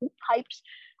of all, Hoop Hypes,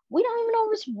 we don't even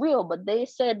know if it's real, but they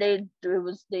said the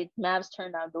Mavs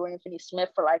turned down Dorian Finney-Smith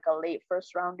for like a late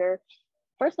first rounder.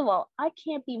 First of all, I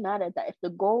can't be mad at that if the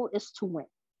goal is to win,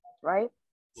 right?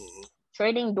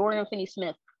 Trading Dorian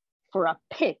Finney-Smith for a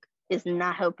pick is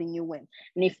not helping you win.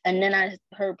 And then I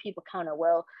heard people counter,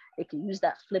 well, they could use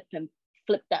that flip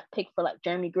that pick for like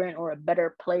Jeremy Grant or a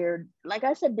better player. Like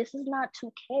I said, this is not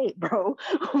 2K, bro,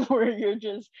 where you're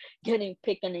just getting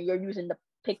picked and you're using the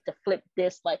pick to flip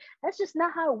this. Like, that's just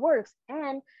not how it works.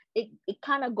 And it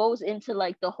kind of goes into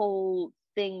like the whole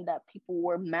thing that people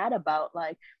were mad about,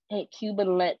 like, hey,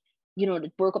 Cuban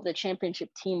broke up the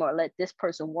championship team or let this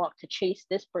person walk to chase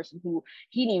this person who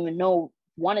he didn't even know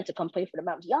wanted to come play for the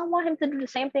Mavs. Y'all want him to do the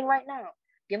same thing right now.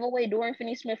 Give away Dorian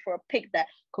Finney-Smith for a pick that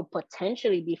could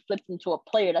potentially be flipped into a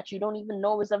player that you don't even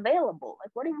know is available.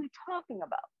 Like, what are we talking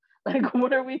about? Like,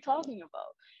 what are we talking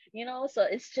about? So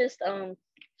it's just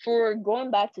for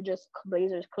going back to just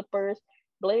Clippers,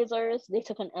 they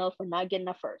took an L for not getting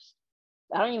a first.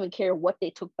 I don't even care what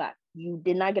they took back. You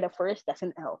did not get a first, that's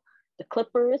an L. The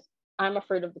Clippers, I'm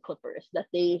afraid of the Clippers, that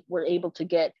they were able to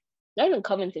get, not even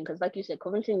Covington, because like you said,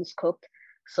 Covington's cooked.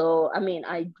 So, I mean,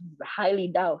 I highly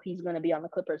doubt he's going to be on the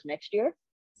Clippers next year.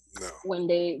 No. When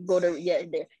they go to,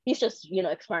 he's just,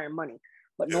 expiring money.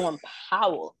 But Norm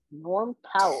Powell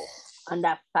on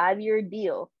that 5-year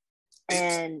deal,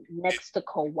 and next to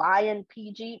Kawhi and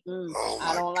PG,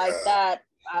 I don't like that.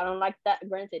 I don't like that.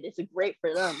 Granted, it's great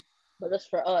for them, but just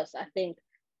for us, I think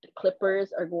the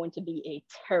Clippers are going to be a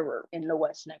terror in the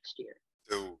West next year.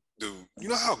 Dude, you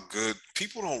know how good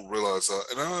people don't realize that,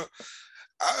 and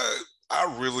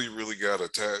I really, really got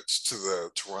attached to the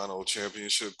Toronto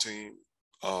championship team.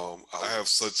 I have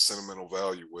such sentimental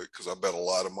value with because I bet a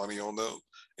lot of money on them,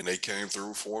 and they came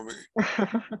through for me.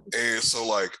 And so,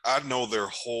 like, I know their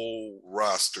whole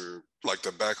roster like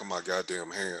the back of my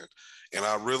goddamn hand, and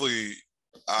I really.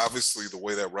 Obviously, the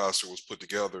way that roster was put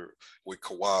together with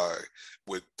Kawhi,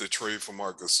 with the trade for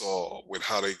Marc Gasol, with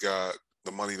how they got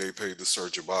the money they paid to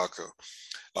Serge Ibaka.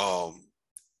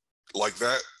 Like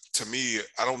that, to me,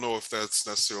 I don't know if that's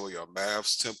necessarily a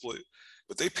Mavs template,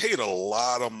 but they paid a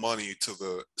lot of money to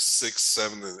the 6th,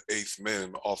 7th, and 8th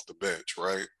men off the bench,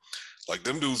 right? Like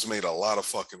them dudes made a lot of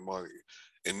fucking money.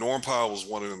 And Norm Powell was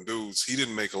one of them dudes. He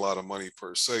didn't make a lot of money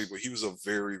per se, but he was a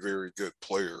very, very good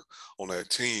player on that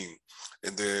team.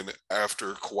 And then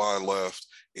after Kawhi left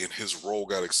and his role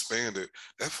got expanded,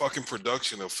 that fucking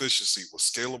production efficiency was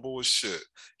scalable as shit.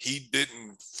 He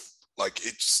didn't like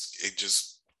it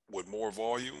just with more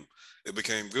volume, it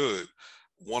became good.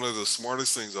 One of the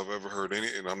smartest things I've ever heard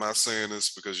and I'm not saying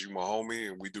this because you my homie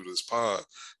and we do this pod,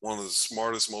 one of the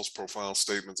smartest, most profound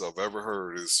statements I've ever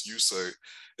heard is you say,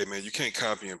 hey man, you can't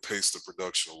copy and paste the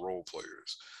production of role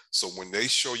players. So when they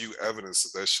show you evidence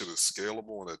that that shit is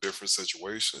scalable in a different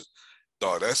situation,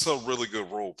 dog, that's a really good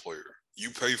role player. You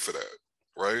pay for that,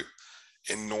 right?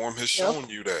 And Norm has Yep. shown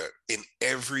you that in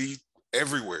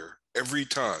everywhere, every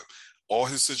time. All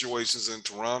his situations in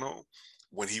Toronto,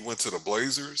 when he went to the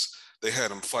Blazers, they had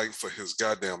him fight for his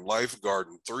goddamn life,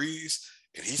 guarding threes,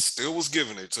 and he still was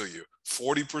giving it to you.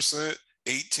 40%,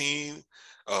 18,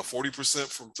 40%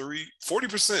 from three,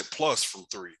 40% plus from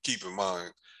three, keep in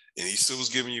mind. And he still was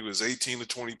giving you his 18 to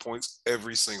 20 points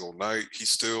every single night. He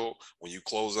still, when you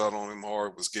close out on him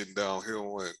hard, was getting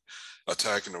downhill and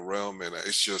attacking the rim. And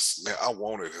it's just, man, I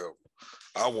wanted him.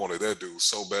 I wanted that dude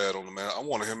so bad on the man. I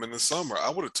wanted him in the summer. I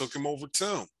would have took him over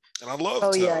Tim, and I love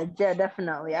Oh Tim. yeah, yeah,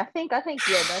 definitely. I think,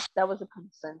 yeah, that was a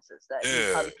consensus that you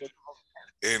Yeah, probably take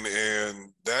him over.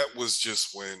 and that was just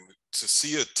when to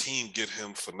see a team get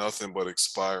him for nothing but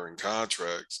expiring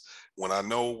contracts. When I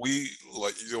know we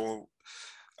like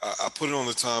I put it on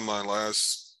the timeline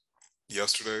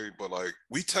yesterday, but like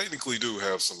we technically do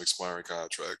have some expiring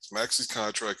contracts. Maxi's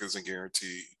contract isn't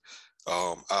guaranteed.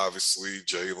 Obviously,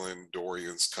 Jalen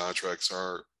Dorian's contracts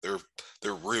are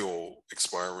they're real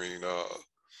expiring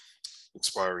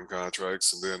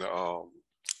contracts, and then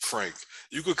Frank,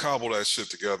 you could cobble that shit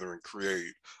together and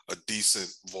create a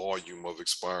decent volume of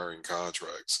expiring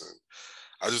contracts, and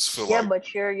I just feel Yeah, like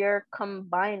but you're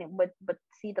combining. But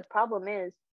see, the problem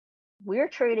is we're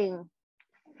trading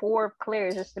 4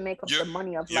 players just to make up you're the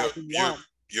money of you're like you're one.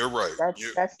 you're right.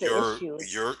 That's the issue.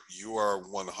 You are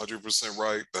 100%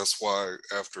 right. That's why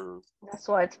after That's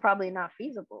why it's probably not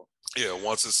feasible. yeah,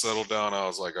 once it settled down, I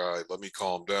was like, all right, let me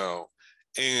calm down.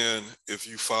 And if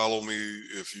you follow me,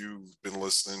 if you've been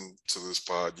listening to this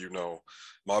pod, you know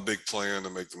my big plan to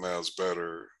make the Mavs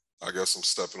better. I guess I'm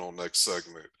stepping on next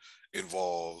segment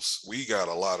involves we got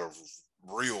a lot of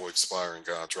real expiring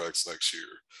contracts next year.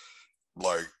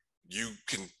 Like you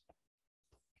can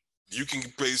you can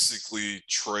basically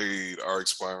trade our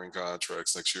expiring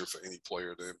contracts next year for any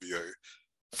player in the NBA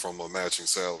from a matching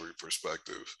salary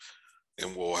perspective,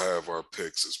 and we'll have our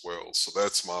picks as well. So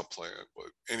that's my plan. But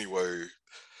anyway,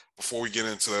 before we get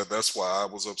into that, that's why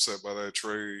I was upset by that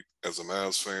trade as a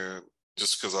Mavs fan,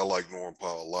 just because I like Norm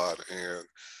Powell a lot. And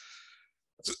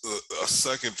a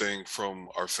second thing from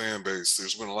our fan base,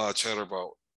 there's been a lot of chatter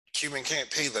about Cuban can't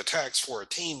pay the tax for a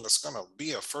team that's going to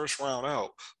be a first round out.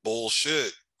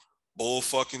 Bullshit. Bull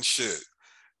fucking shit.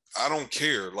 I don't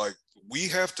care. Like, we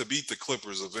have to beat the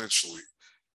Clippers eventually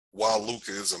while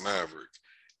Luka is a Maverick.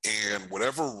 And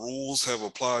whatever rules have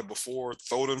applied before,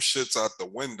 throw them shits out the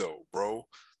window, bro.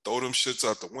 Throw them shits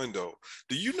out the window.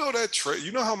 Do you know that trade?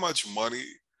 You know how much money,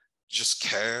 just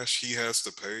cash, he has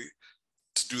to pay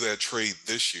to do that trade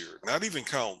this year? Not even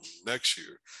counting next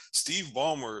year. Steve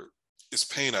Ballmer is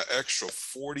paying an extra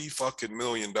 $40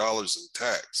 million in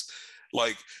tax.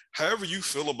 Like, however you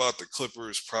feel about the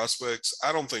Clippers prospects,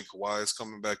 I don't think Kawhi is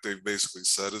coming back. They've basically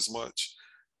said as much.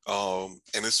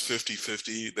 And it's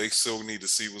 50-50. They still need to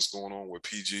see what's going on with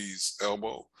PG's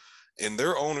elbow. And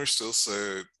their owner still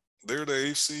said they're the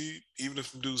AFC. Even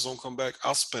if the dudes don't come back,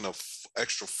 I'll spend an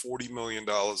extra $40 million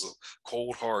of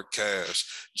cold hard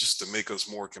cash just to make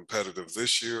us more competitive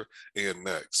this year and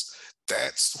next.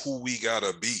 That's who we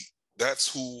gotta beat.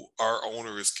 That's who our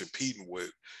owner is competing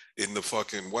with in the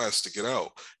fucking West to get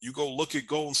out. You go look at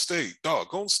Golden State. Dog,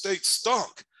 Golden State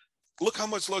stunk. Look how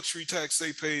much luxury tax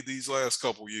they paid these last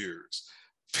couple years.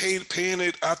 Paying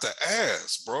it out the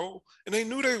ass, bro. And they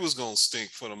knew they was gonna stink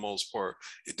for the most part.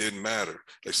 It didn't matter.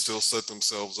 They still set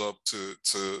themselves up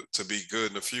to be good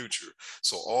in the future.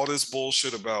 So all this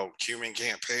bullshit about Cuban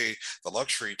can't pay the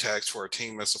luxury tax for a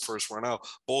team that's the first run out.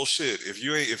 Bullshit. If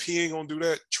he ain't gonna do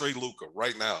that, trade Luka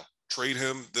right now. Trade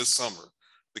him this summer.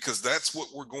 Because that's what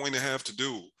we're going to have to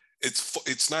do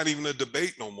It's not even a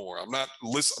debate no more. I'm not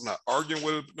arguing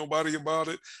with nobody about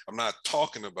it. I'm not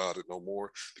talking about it no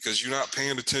more because you're not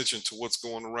paying attention to what's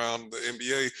going around the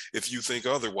NBA if you think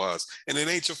otherwise. And it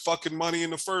ain't your fucking money in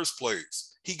the first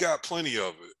place. He got plenty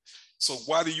of it. So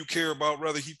why do you care about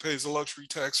whether he pays a luxury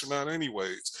tax or not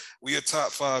anyways? We a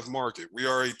top 5 market. We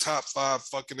are a top 5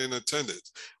 fucking in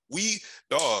attendance.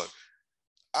 Dog,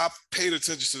 I've paid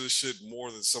attention to this shit more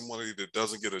than somebody that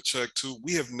doesn't get a check too.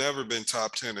 We have never been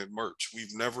top 10 in merch.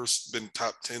 We've never been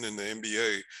top 10 in the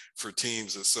NBA for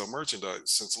teams that sell merchandise.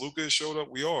 Since Luka has showed up,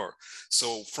 we are.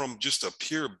 So from just a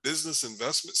pure business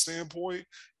investment standpoint,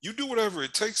 you do whatever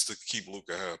it takes to keep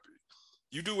Luka happy.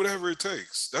 You do whatever it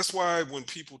takes. That's why when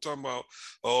people talk about,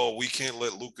 oh, we can't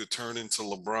let Luka turn into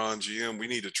LeBron GM. We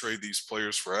need to trade these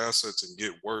players for assets and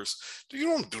get worse. You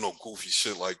don't do no goofy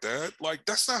shit like that. Like,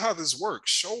 that's not how this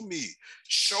works. Show me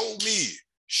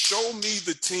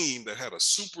the team that had a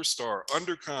superstar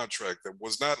under contract that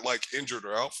was not like injured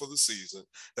or out for the season,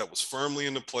 that was firmly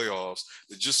in the playoffs,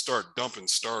 that just start dumping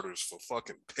starters for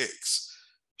fucking picks.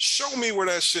 Show me where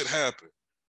that shit happened.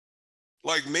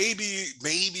 Like maybe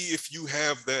if you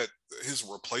have that, his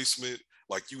replacement,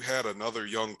 like you had another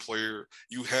young player,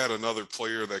 you had another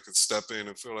player that could step in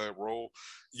and fill that role.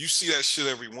 You see that shit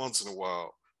every once in a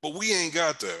while, but we ain't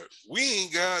got that. We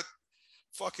ain't got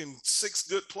fucking 6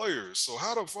 good players. So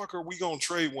how the fuck are we gonna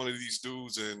trade one of these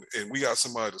dudes and we got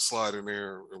somebody to slide in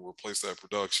there and replace that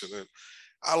production? And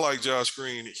I like Josh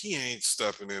Green. He ain't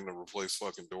stepping in to replace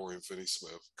fucking Dorian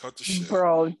Finney-Smith. Cut the shit.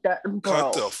 Bro.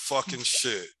 Cut the fucking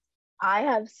shit. I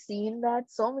have seen that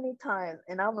so many times,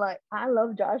 and I'm like, I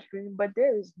love Josh Green, but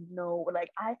there is no, like,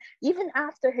 even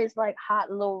after his like hot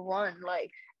little run,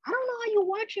 like, I don't know how you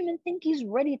watch him and think he's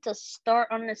ready to start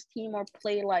on this team or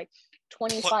play like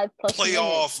 25 plus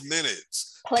playoff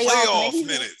minutes. Playoff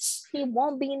minutes. He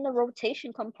won't be in the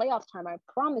rotation come playoff time, I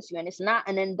promise you. And it's not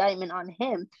an indictment on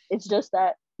him. It's just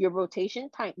that your rotation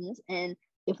tightens, and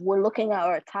if we're looking at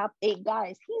our top 8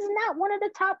 guys, he's not one of the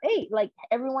top 8. Like,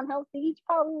 everyone healthy, he's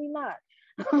probably not.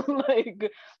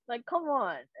 like, come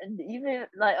on. And even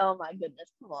like, oh my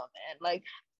goodness, come on, man. Like,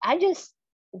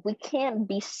 we can't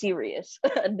be serious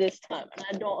at this time, and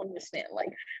I don't understand.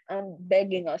 Like, I'm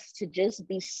begging us to just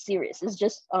be serious. It's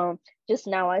just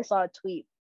now I saw a tweet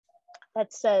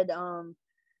that said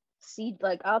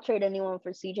like, I'll trade anyone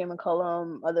for CJ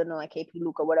McCollum other than like KP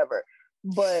Luka, whatever,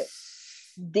 but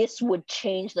this would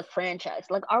change the franchise.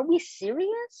 Like, are we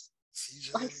serious?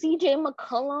 Like, CJ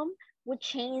McCollum would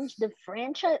change the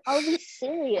franchise? Are we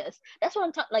serious? That's what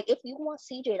I'm talking. Like, if you want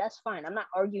CJ, that's fine. I'm not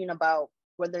arguing about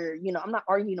whether, I'm not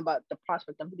arguing about the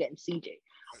prospect of getting CJ,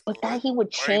 but that he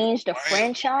would change the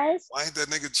franchise. Why ain't that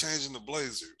nigga changing the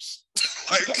Blazers?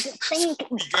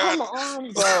 Come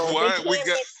on, bro. They can't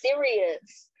be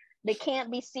serious. They can't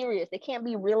be serious. They can't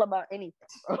be real about anything,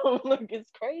 bro. Look,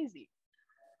 it's crazy.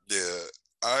 Yeah,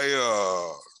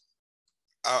 I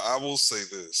will say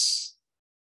this.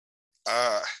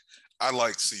 I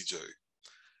like CJ.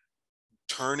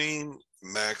 Turning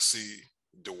Maxey,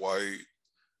 Dwight,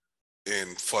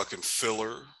 and fucking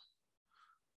Filler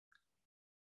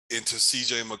into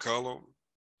CJ McCollum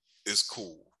is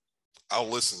cool. I'll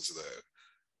listen to that.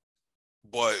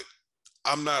 But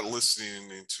I'm not listening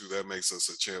into that makes us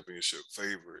a championship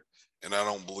favorite. And I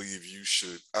don't believe you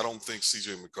should. I don't think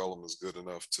CJ McCollum is good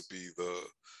enough to be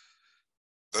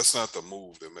that's not the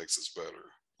move that makes us better.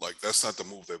 Like, that's not the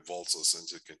move that vaults us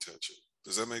into contention.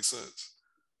 Does that make sense?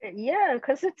 Yeah,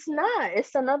 because it's not.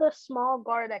 It's another small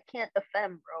guard that can't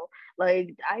defend, bro.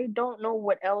 Like, I don't know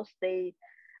what else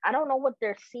I don't know what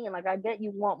they're seeing. Like, I get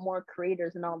you want more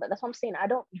creators and all that. That's what I'm saying. I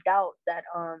don't doubt that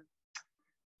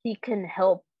he can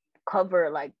help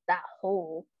cover like that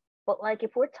hole. But like,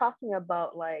 if we're talking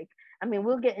about like, I mean,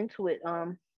 we'll get into it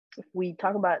if we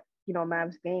talk about,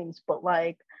 Mavs games, but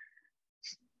like,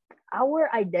 our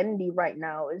identity right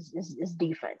now is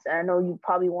defense. And I know you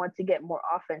probably want to get more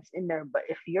offense in there, but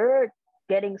if you're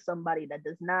getting somebody that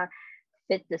does not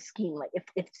fit the scheme, like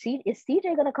is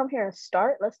CJ gonna come here and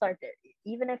start? Let's start there.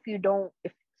 Even if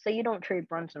say you don't trade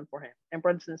Brunson for him and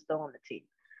Brunson's still on the team,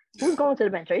 who's going to the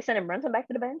bench? Are you sending Brunson back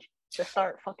to the bench to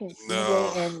start fucking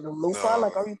CJ and Luka?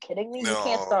 Like, are you kidding me? You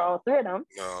can't start all 3 of them.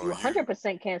 You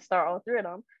 100% can't start all 3 of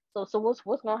them. So what's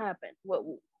gonna happen?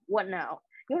 What now?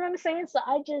 You know what I'm saying? So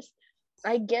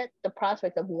I get the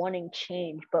prospect of wanting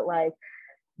change, but like,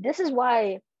 this is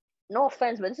why, no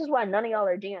offense, but this is why none of y'all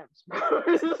are GMs.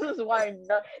 This is why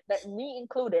that me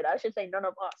included, I should say none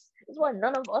of us. This is why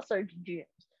none of us are GMs.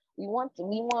 We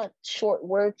want short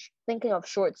work, thinking of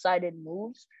short-sighted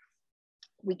moves.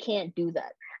 We can't do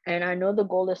that. And I know the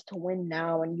goal is to win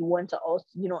now, and you want to also,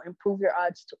 improve your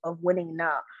odds of winning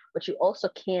now, but you also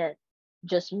can't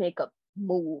just make a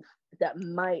move that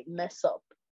might mess up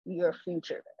your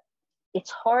future. It's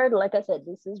hard. Like I said,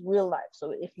 this is real life.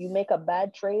 So if you make a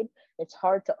bad trade, it's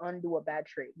hard to undo a bad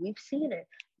trade. We've seen it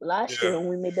last Yeah. year when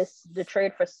we made the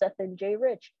trade for Seth and Jay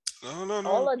Rich. No.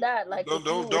 All of that, like Don't if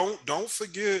don't you if don't don't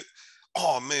forget.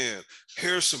 Oh man,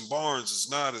 Harrison Barnes is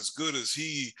not as good as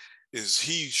we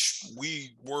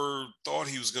were thought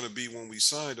he was going to be when we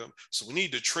signed him. So we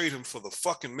need to trade him for the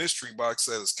fucking mystery box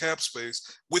that is cap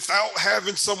space without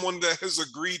having someone that has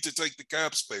agreed to take the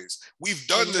cap space. We've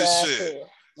done this shit. exactly,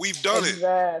 We've done it.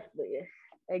 exactly,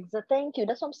 thank you.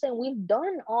 That's what I'm saying. We've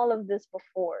done all of this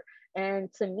before, and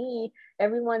to me,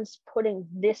 everyone's putting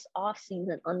this off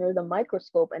season under the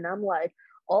microscope, and I'm like,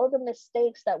 all the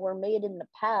mistakes that were made in the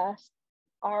past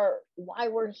are why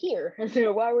we're here.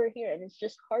 They're why we're here, and it's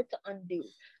just hard to undo.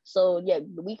 So yeah,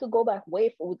 we could go back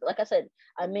way for, like I said,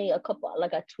 I made a couple,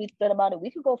 like I tweeted about it. We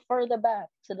could go further back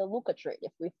to the Luka trade.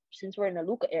 If we Since we're in the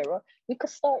Luka era, we could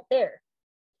start there.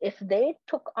 If they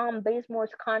took on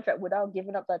Bazemore's contract without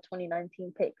giving up that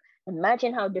 2019 pick,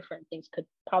 imagine how different things could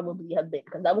probably have been,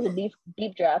 because that was a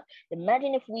deep draft.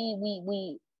 Imagine if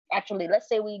we actually, let's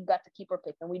say we got to keep our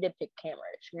pick and we did pick Cam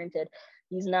Reddish. Granted,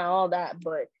 he's not all that,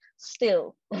 but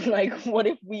still, like, what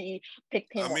if we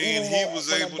picked him? I mean, he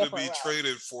was went a able to different be route?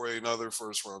 traded for another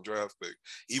first round draft pick.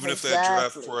 Exactly.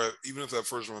 Even if that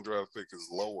first round draft pick is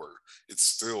lower, it's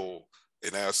still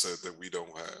an asset that we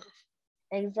don't have.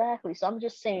 Exactly. So I'm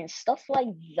just saying stuff like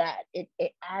that, it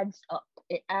adds up.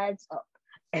 It adds up.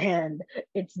 And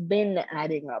it's been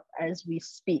adding up as we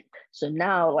speak. So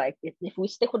now, like, if we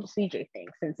stick with the CJ thing,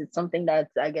 since it's something that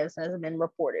I guess hasn't been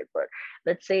reported, but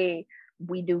let's say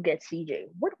we do get CJ,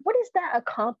 what is that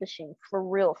accomplishing for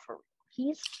real? For real,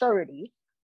 he's 30.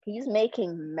 He's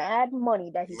making mad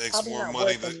money that He he's makes probably more not money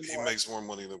worth than he anymore. makes more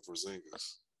money than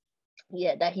Porzingis.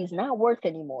 Yeah, that he's not worth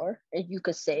anymore. If you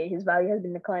could say his value has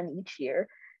been declining each year.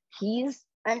 He's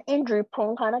an injury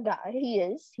prone kind of guy. He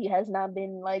is. He has not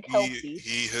been like healthy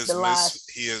He the has missed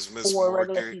last he has missed four more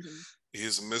regular game seasons. he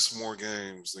has missed more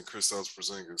games than Kristaps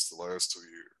Porzingis the last 2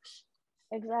 years.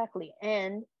 Exactly.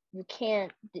 And you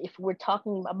can't, if we're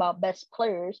talking about best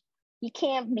players, you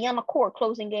can't be on the court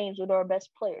closing games with our best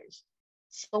players.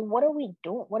 So what are we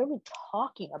doing? What are we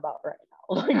talking about right now?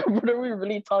 Like, what are we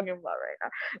really talking about right now?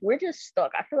 We're just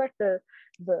stuck. I feel like the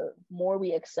more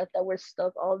we accept that we're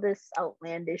stuck, all this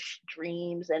outlandish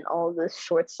dreams and all this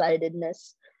short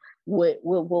sightedness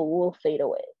will fade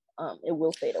away. It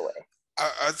will fade away.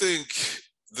 I think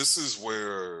this is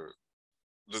where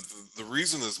the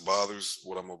reason this bothers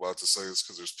what I'm about to say is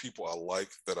because there's people I like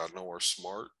that I know are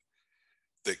smart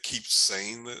that keep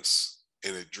saying this,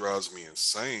 and it drives me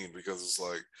insane because it's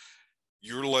like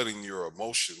you're letting your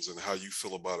emotions and how you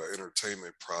feel about an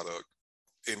entertainment product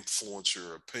influence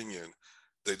your opinion.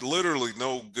 That literally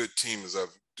no good team has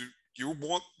ever do. You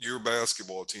want your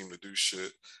basketball team to do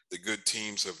shit that good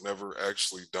teams have never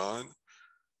actually done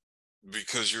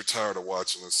because you're tired of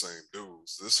watching the same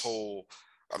dudes. This whole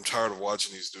I'm tired of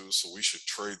watching these dudes, so we should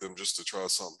trade them just to try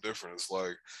something different. It's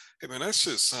like, hey man, that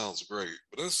shit sounds great,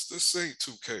 but this ain't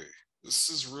 2K. This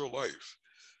is real life.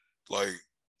 Like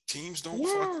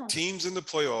Yeah, teams in the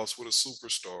playoffs with a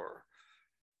superstar.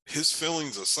 His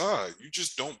feelings aside, you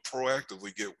just don't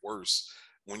proactively get worse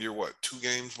when you're 2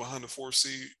 games behind the 4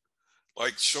 seed.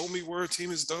 Like, show me where a team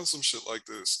has done some shit like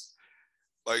this.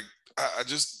 Like, I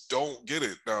just don't get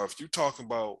it. Now, if you're talking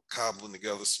about cobbling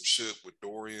together some shit with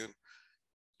Dorian,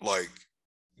 like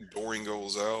Dorian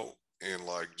goes out and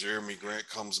like Jeremy Grant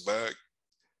comes back,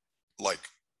 like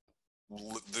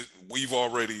we've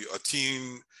already a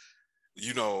team,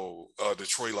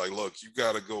 Detroit, like, look, you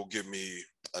got to go get me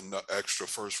an extra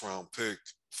first round pick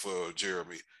for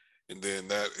Jeremy. And then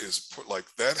like,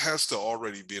 that has to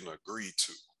already been agreed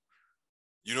to.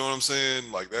 You know what I'm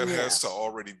saying? Like, that yeah. has to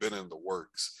already been in the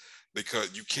works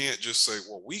because you can't just say,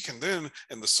 well, we can then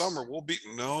in the summer we'll be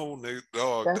no,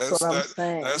 dog. That's what I'm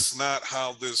saying. That's not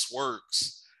how this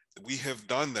works. We have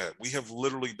done that. We have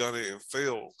literally done it and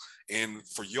failed. And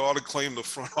for y'all to claim the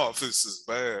front office is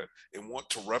bad and want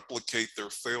to replicate their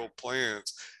failed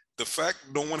plans, the fact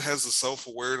no one has the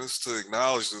self-awareness to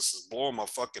acknowledge this is blowing my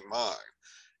fucking mind.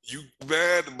 You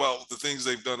mad about the things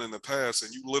they've done in the past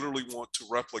and you literally want to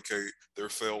replicate their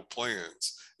failed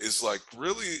plans. It's like,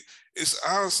 really, it's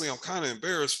honestly, I'm kind of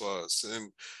embarrassed for us.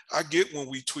 And I get when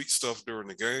we tweet stuff during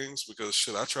the games because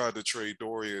shit, I tried to trade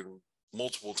Dorian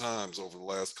multiple times over the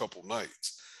last couple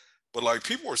nights. But like,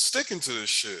 people are sticking to this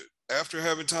shit after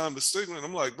having time to stick. And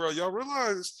I'm like, bro, y'all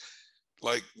realize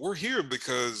like we're here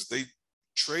because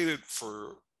traded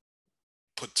for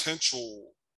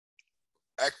potential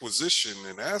acquisition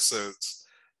and assets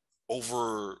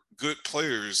over good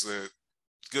players that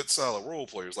good solid role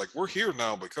players. Like we're here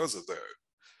now because of that.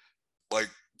 Like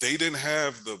they didn't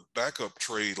have the backup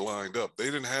trade lined up. They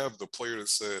didn't have the player that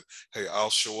said, "Hey, I'll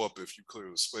show up if you clear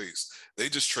the space." They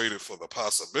just traded for the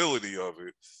possibility of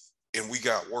it, and we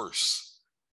got worse.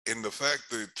 And the fact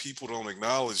that people don't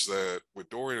acknowledge that with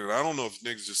Dorian, and I don't know if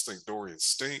niggas just think Dorian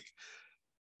stink.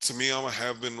 To me, I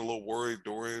have been a little worried.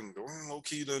 Dorian low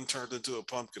key done turned into a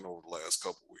pumpkin over the last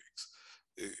couple weeks.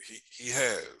 He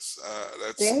has. Yeah,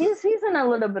 That's he's in a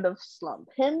little bit of slump.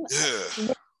 Him,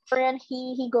 yeah, Brand,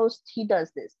 he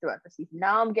does this throughout the season.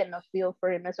 Now I'm getting a feel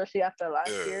for him, especially after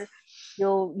last yeah. year.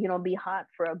 He'll be hot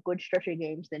for a good stretch of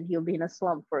games, then he'll be in a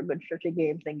slump for a good stretch of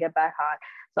games, then get back hot.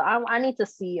 So I need to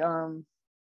see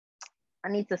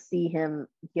him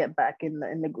get back in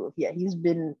the groove. Yeah, he's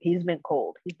been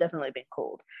cold. He's definitely been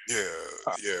cold. Yeah,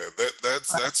 Uh, yeah.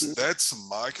 That's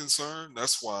my concern.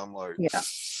 That's why I'm like, yeah.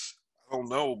 I don't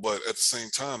know, but at the same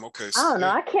time, okay, I so don't know.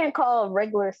 I can't call a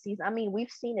regular season. I mean, we've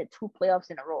seen it 2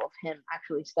 playoffs in a row of him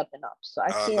actually stepping up. So I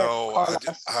I can't know, call a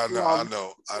I slump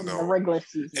know, I in the know. regular And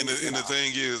season. and the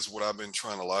thing is, what I've been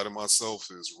trying to lie to myself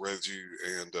is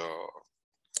and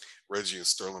Reggie and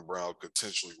Sterling Brown could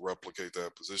potentially replicate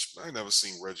that position. I ain't never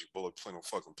seen Reggie Bullock play no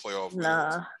fucking playoff games.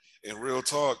 Nah. In real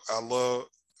talk, I love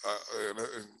and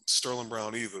Sterling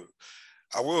Brown either.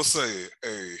 I will say,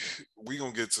 hey, we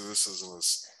gonna get to this as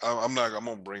this. I'm not. I'm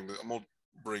gonna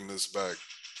bring this back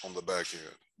on the back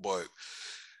end, but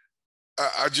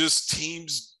I just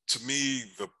teams to me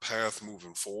the path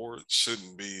moving forward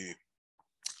shouldn't be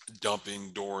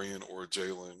dumping Dorian or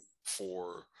Jalen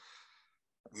for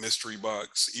mystery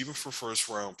box, even for first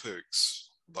round picks.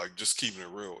 Like just keeping it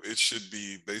real, it should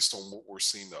be based on what we're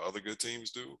seeing the other good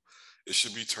teams do. It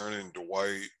should be turning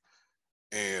Dwight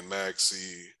and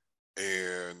Maxi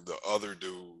and the other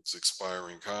dudes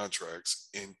expiring contracts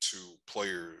into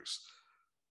players,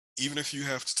 even if you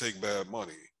have to take bad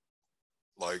money.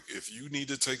 Like if you need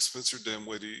to take Spencer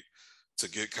Dinwiddie to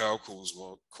get Kyle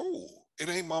Kuzma, cool. It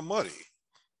ain't my money.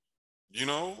 You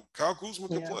know, Kyle Kuzma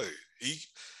can Yeah. play.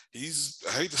 He's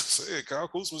I hate to say it, Kyle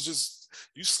Kuzma's just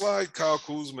you slide Kyle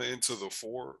Kuzma into the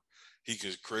four, he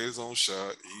can create his own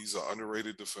shot. He's an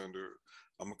underrated defender.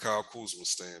 I'm a Kyle Kuzma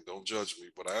stand. Don't judge me.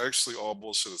 But I actually, all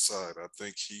bullshit aside, I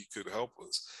think he could help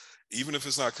us. Even if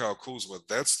it's not Kyle Kuzma,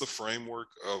 that's the framework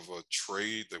of a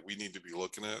trade that we need to be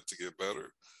looking at to get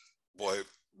better. But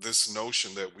this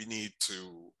notion that we need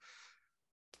to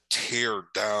tear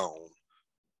down,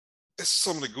 it's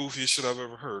some of the goofiest shit I've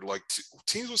ever heard. Like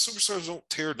teams with superstars don't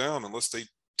tear down unless they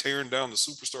tearing down the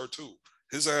superstar too.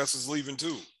 His ass is leaving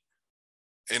too.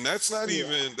 And that's not Yeah.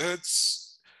 even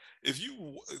that's if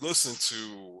you listen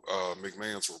to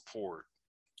McMahon's report,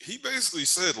 he basically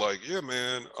said like, yeah,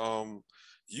 man,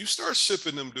 you start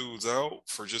shipping them dudes out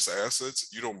for just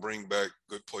assets, you don't bring back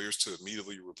good players to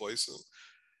immediately replace them.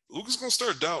 Luka's gonna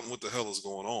start doubting what the hell is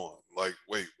going on. Like,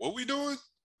 wait, what we doing?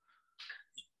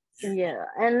 You Yeah.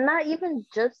 And not even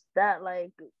just that,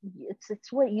 like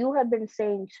it's what you have been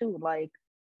saying too, like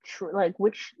like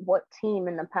what team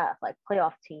in the past, like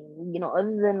playoff team,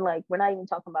 other than like we're not even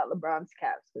talking about LeBron's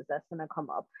Cavs because that's gonna come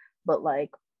up, but like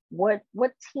what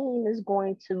team is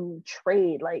going to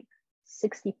trade like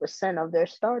 60% of their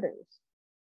starters?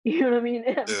 You know what I mean?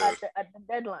 yeah, At the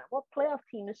deadline, what playoff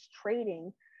team is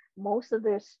trading most of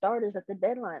their starters at the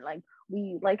deadline?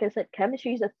 Like I said,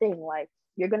 chemistry is a thing. Like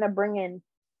you're gonna bring in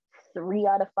 3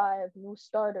 out of 5 new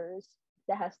starters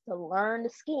that has to learn the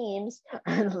schemes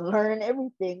and learn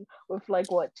everything with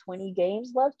like what 20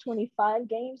 games left, 25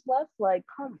 games left. Like,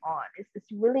 come on, it's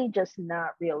really just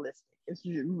not realistic. It's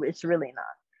really not.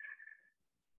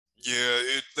 yeah,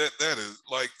 that is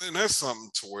like, and that's something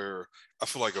to where I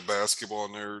feel like a basketball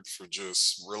nerd for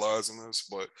just realizing this.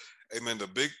 But hey, man, the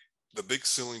big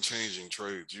ceiling changing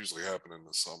trades usually happen in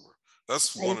the summer.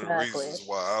 That's one of the Exactly. reasons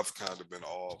why I've kind of been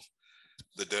off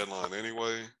the deadline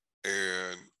anyway.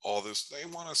 And all this, they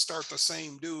want to start the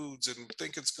same dudes and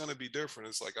think it's going to be different.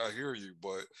 It's like, I hear you,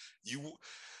 but you,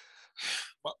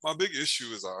 my big issue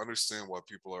is I understand why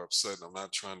people are upset, and I'm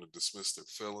not trying to dismiss their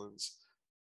feelings.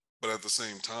 But at the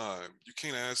same time, you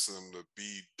can't ask them to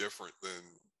be different than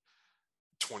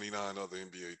 29 other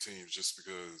NBA teams just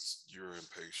because you're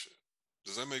impatient.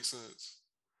 Does that make sense?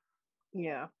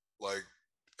 Yeah. Like,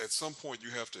 at some point,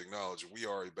 you have to acknowledge we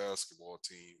are a basketball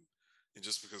team. And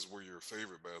just because we're your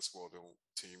favorite basketball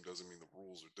team doesn't mean the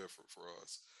rules are different for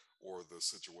us or the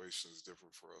situation is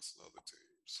different for us and other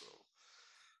teams. So,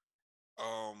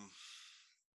 um,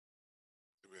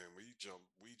 man, we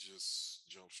just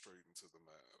jump straight into the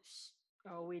Mavs.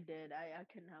 Oh, we did. I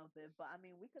couldn't help it, but I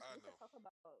mean, we I could know. talk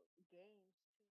about games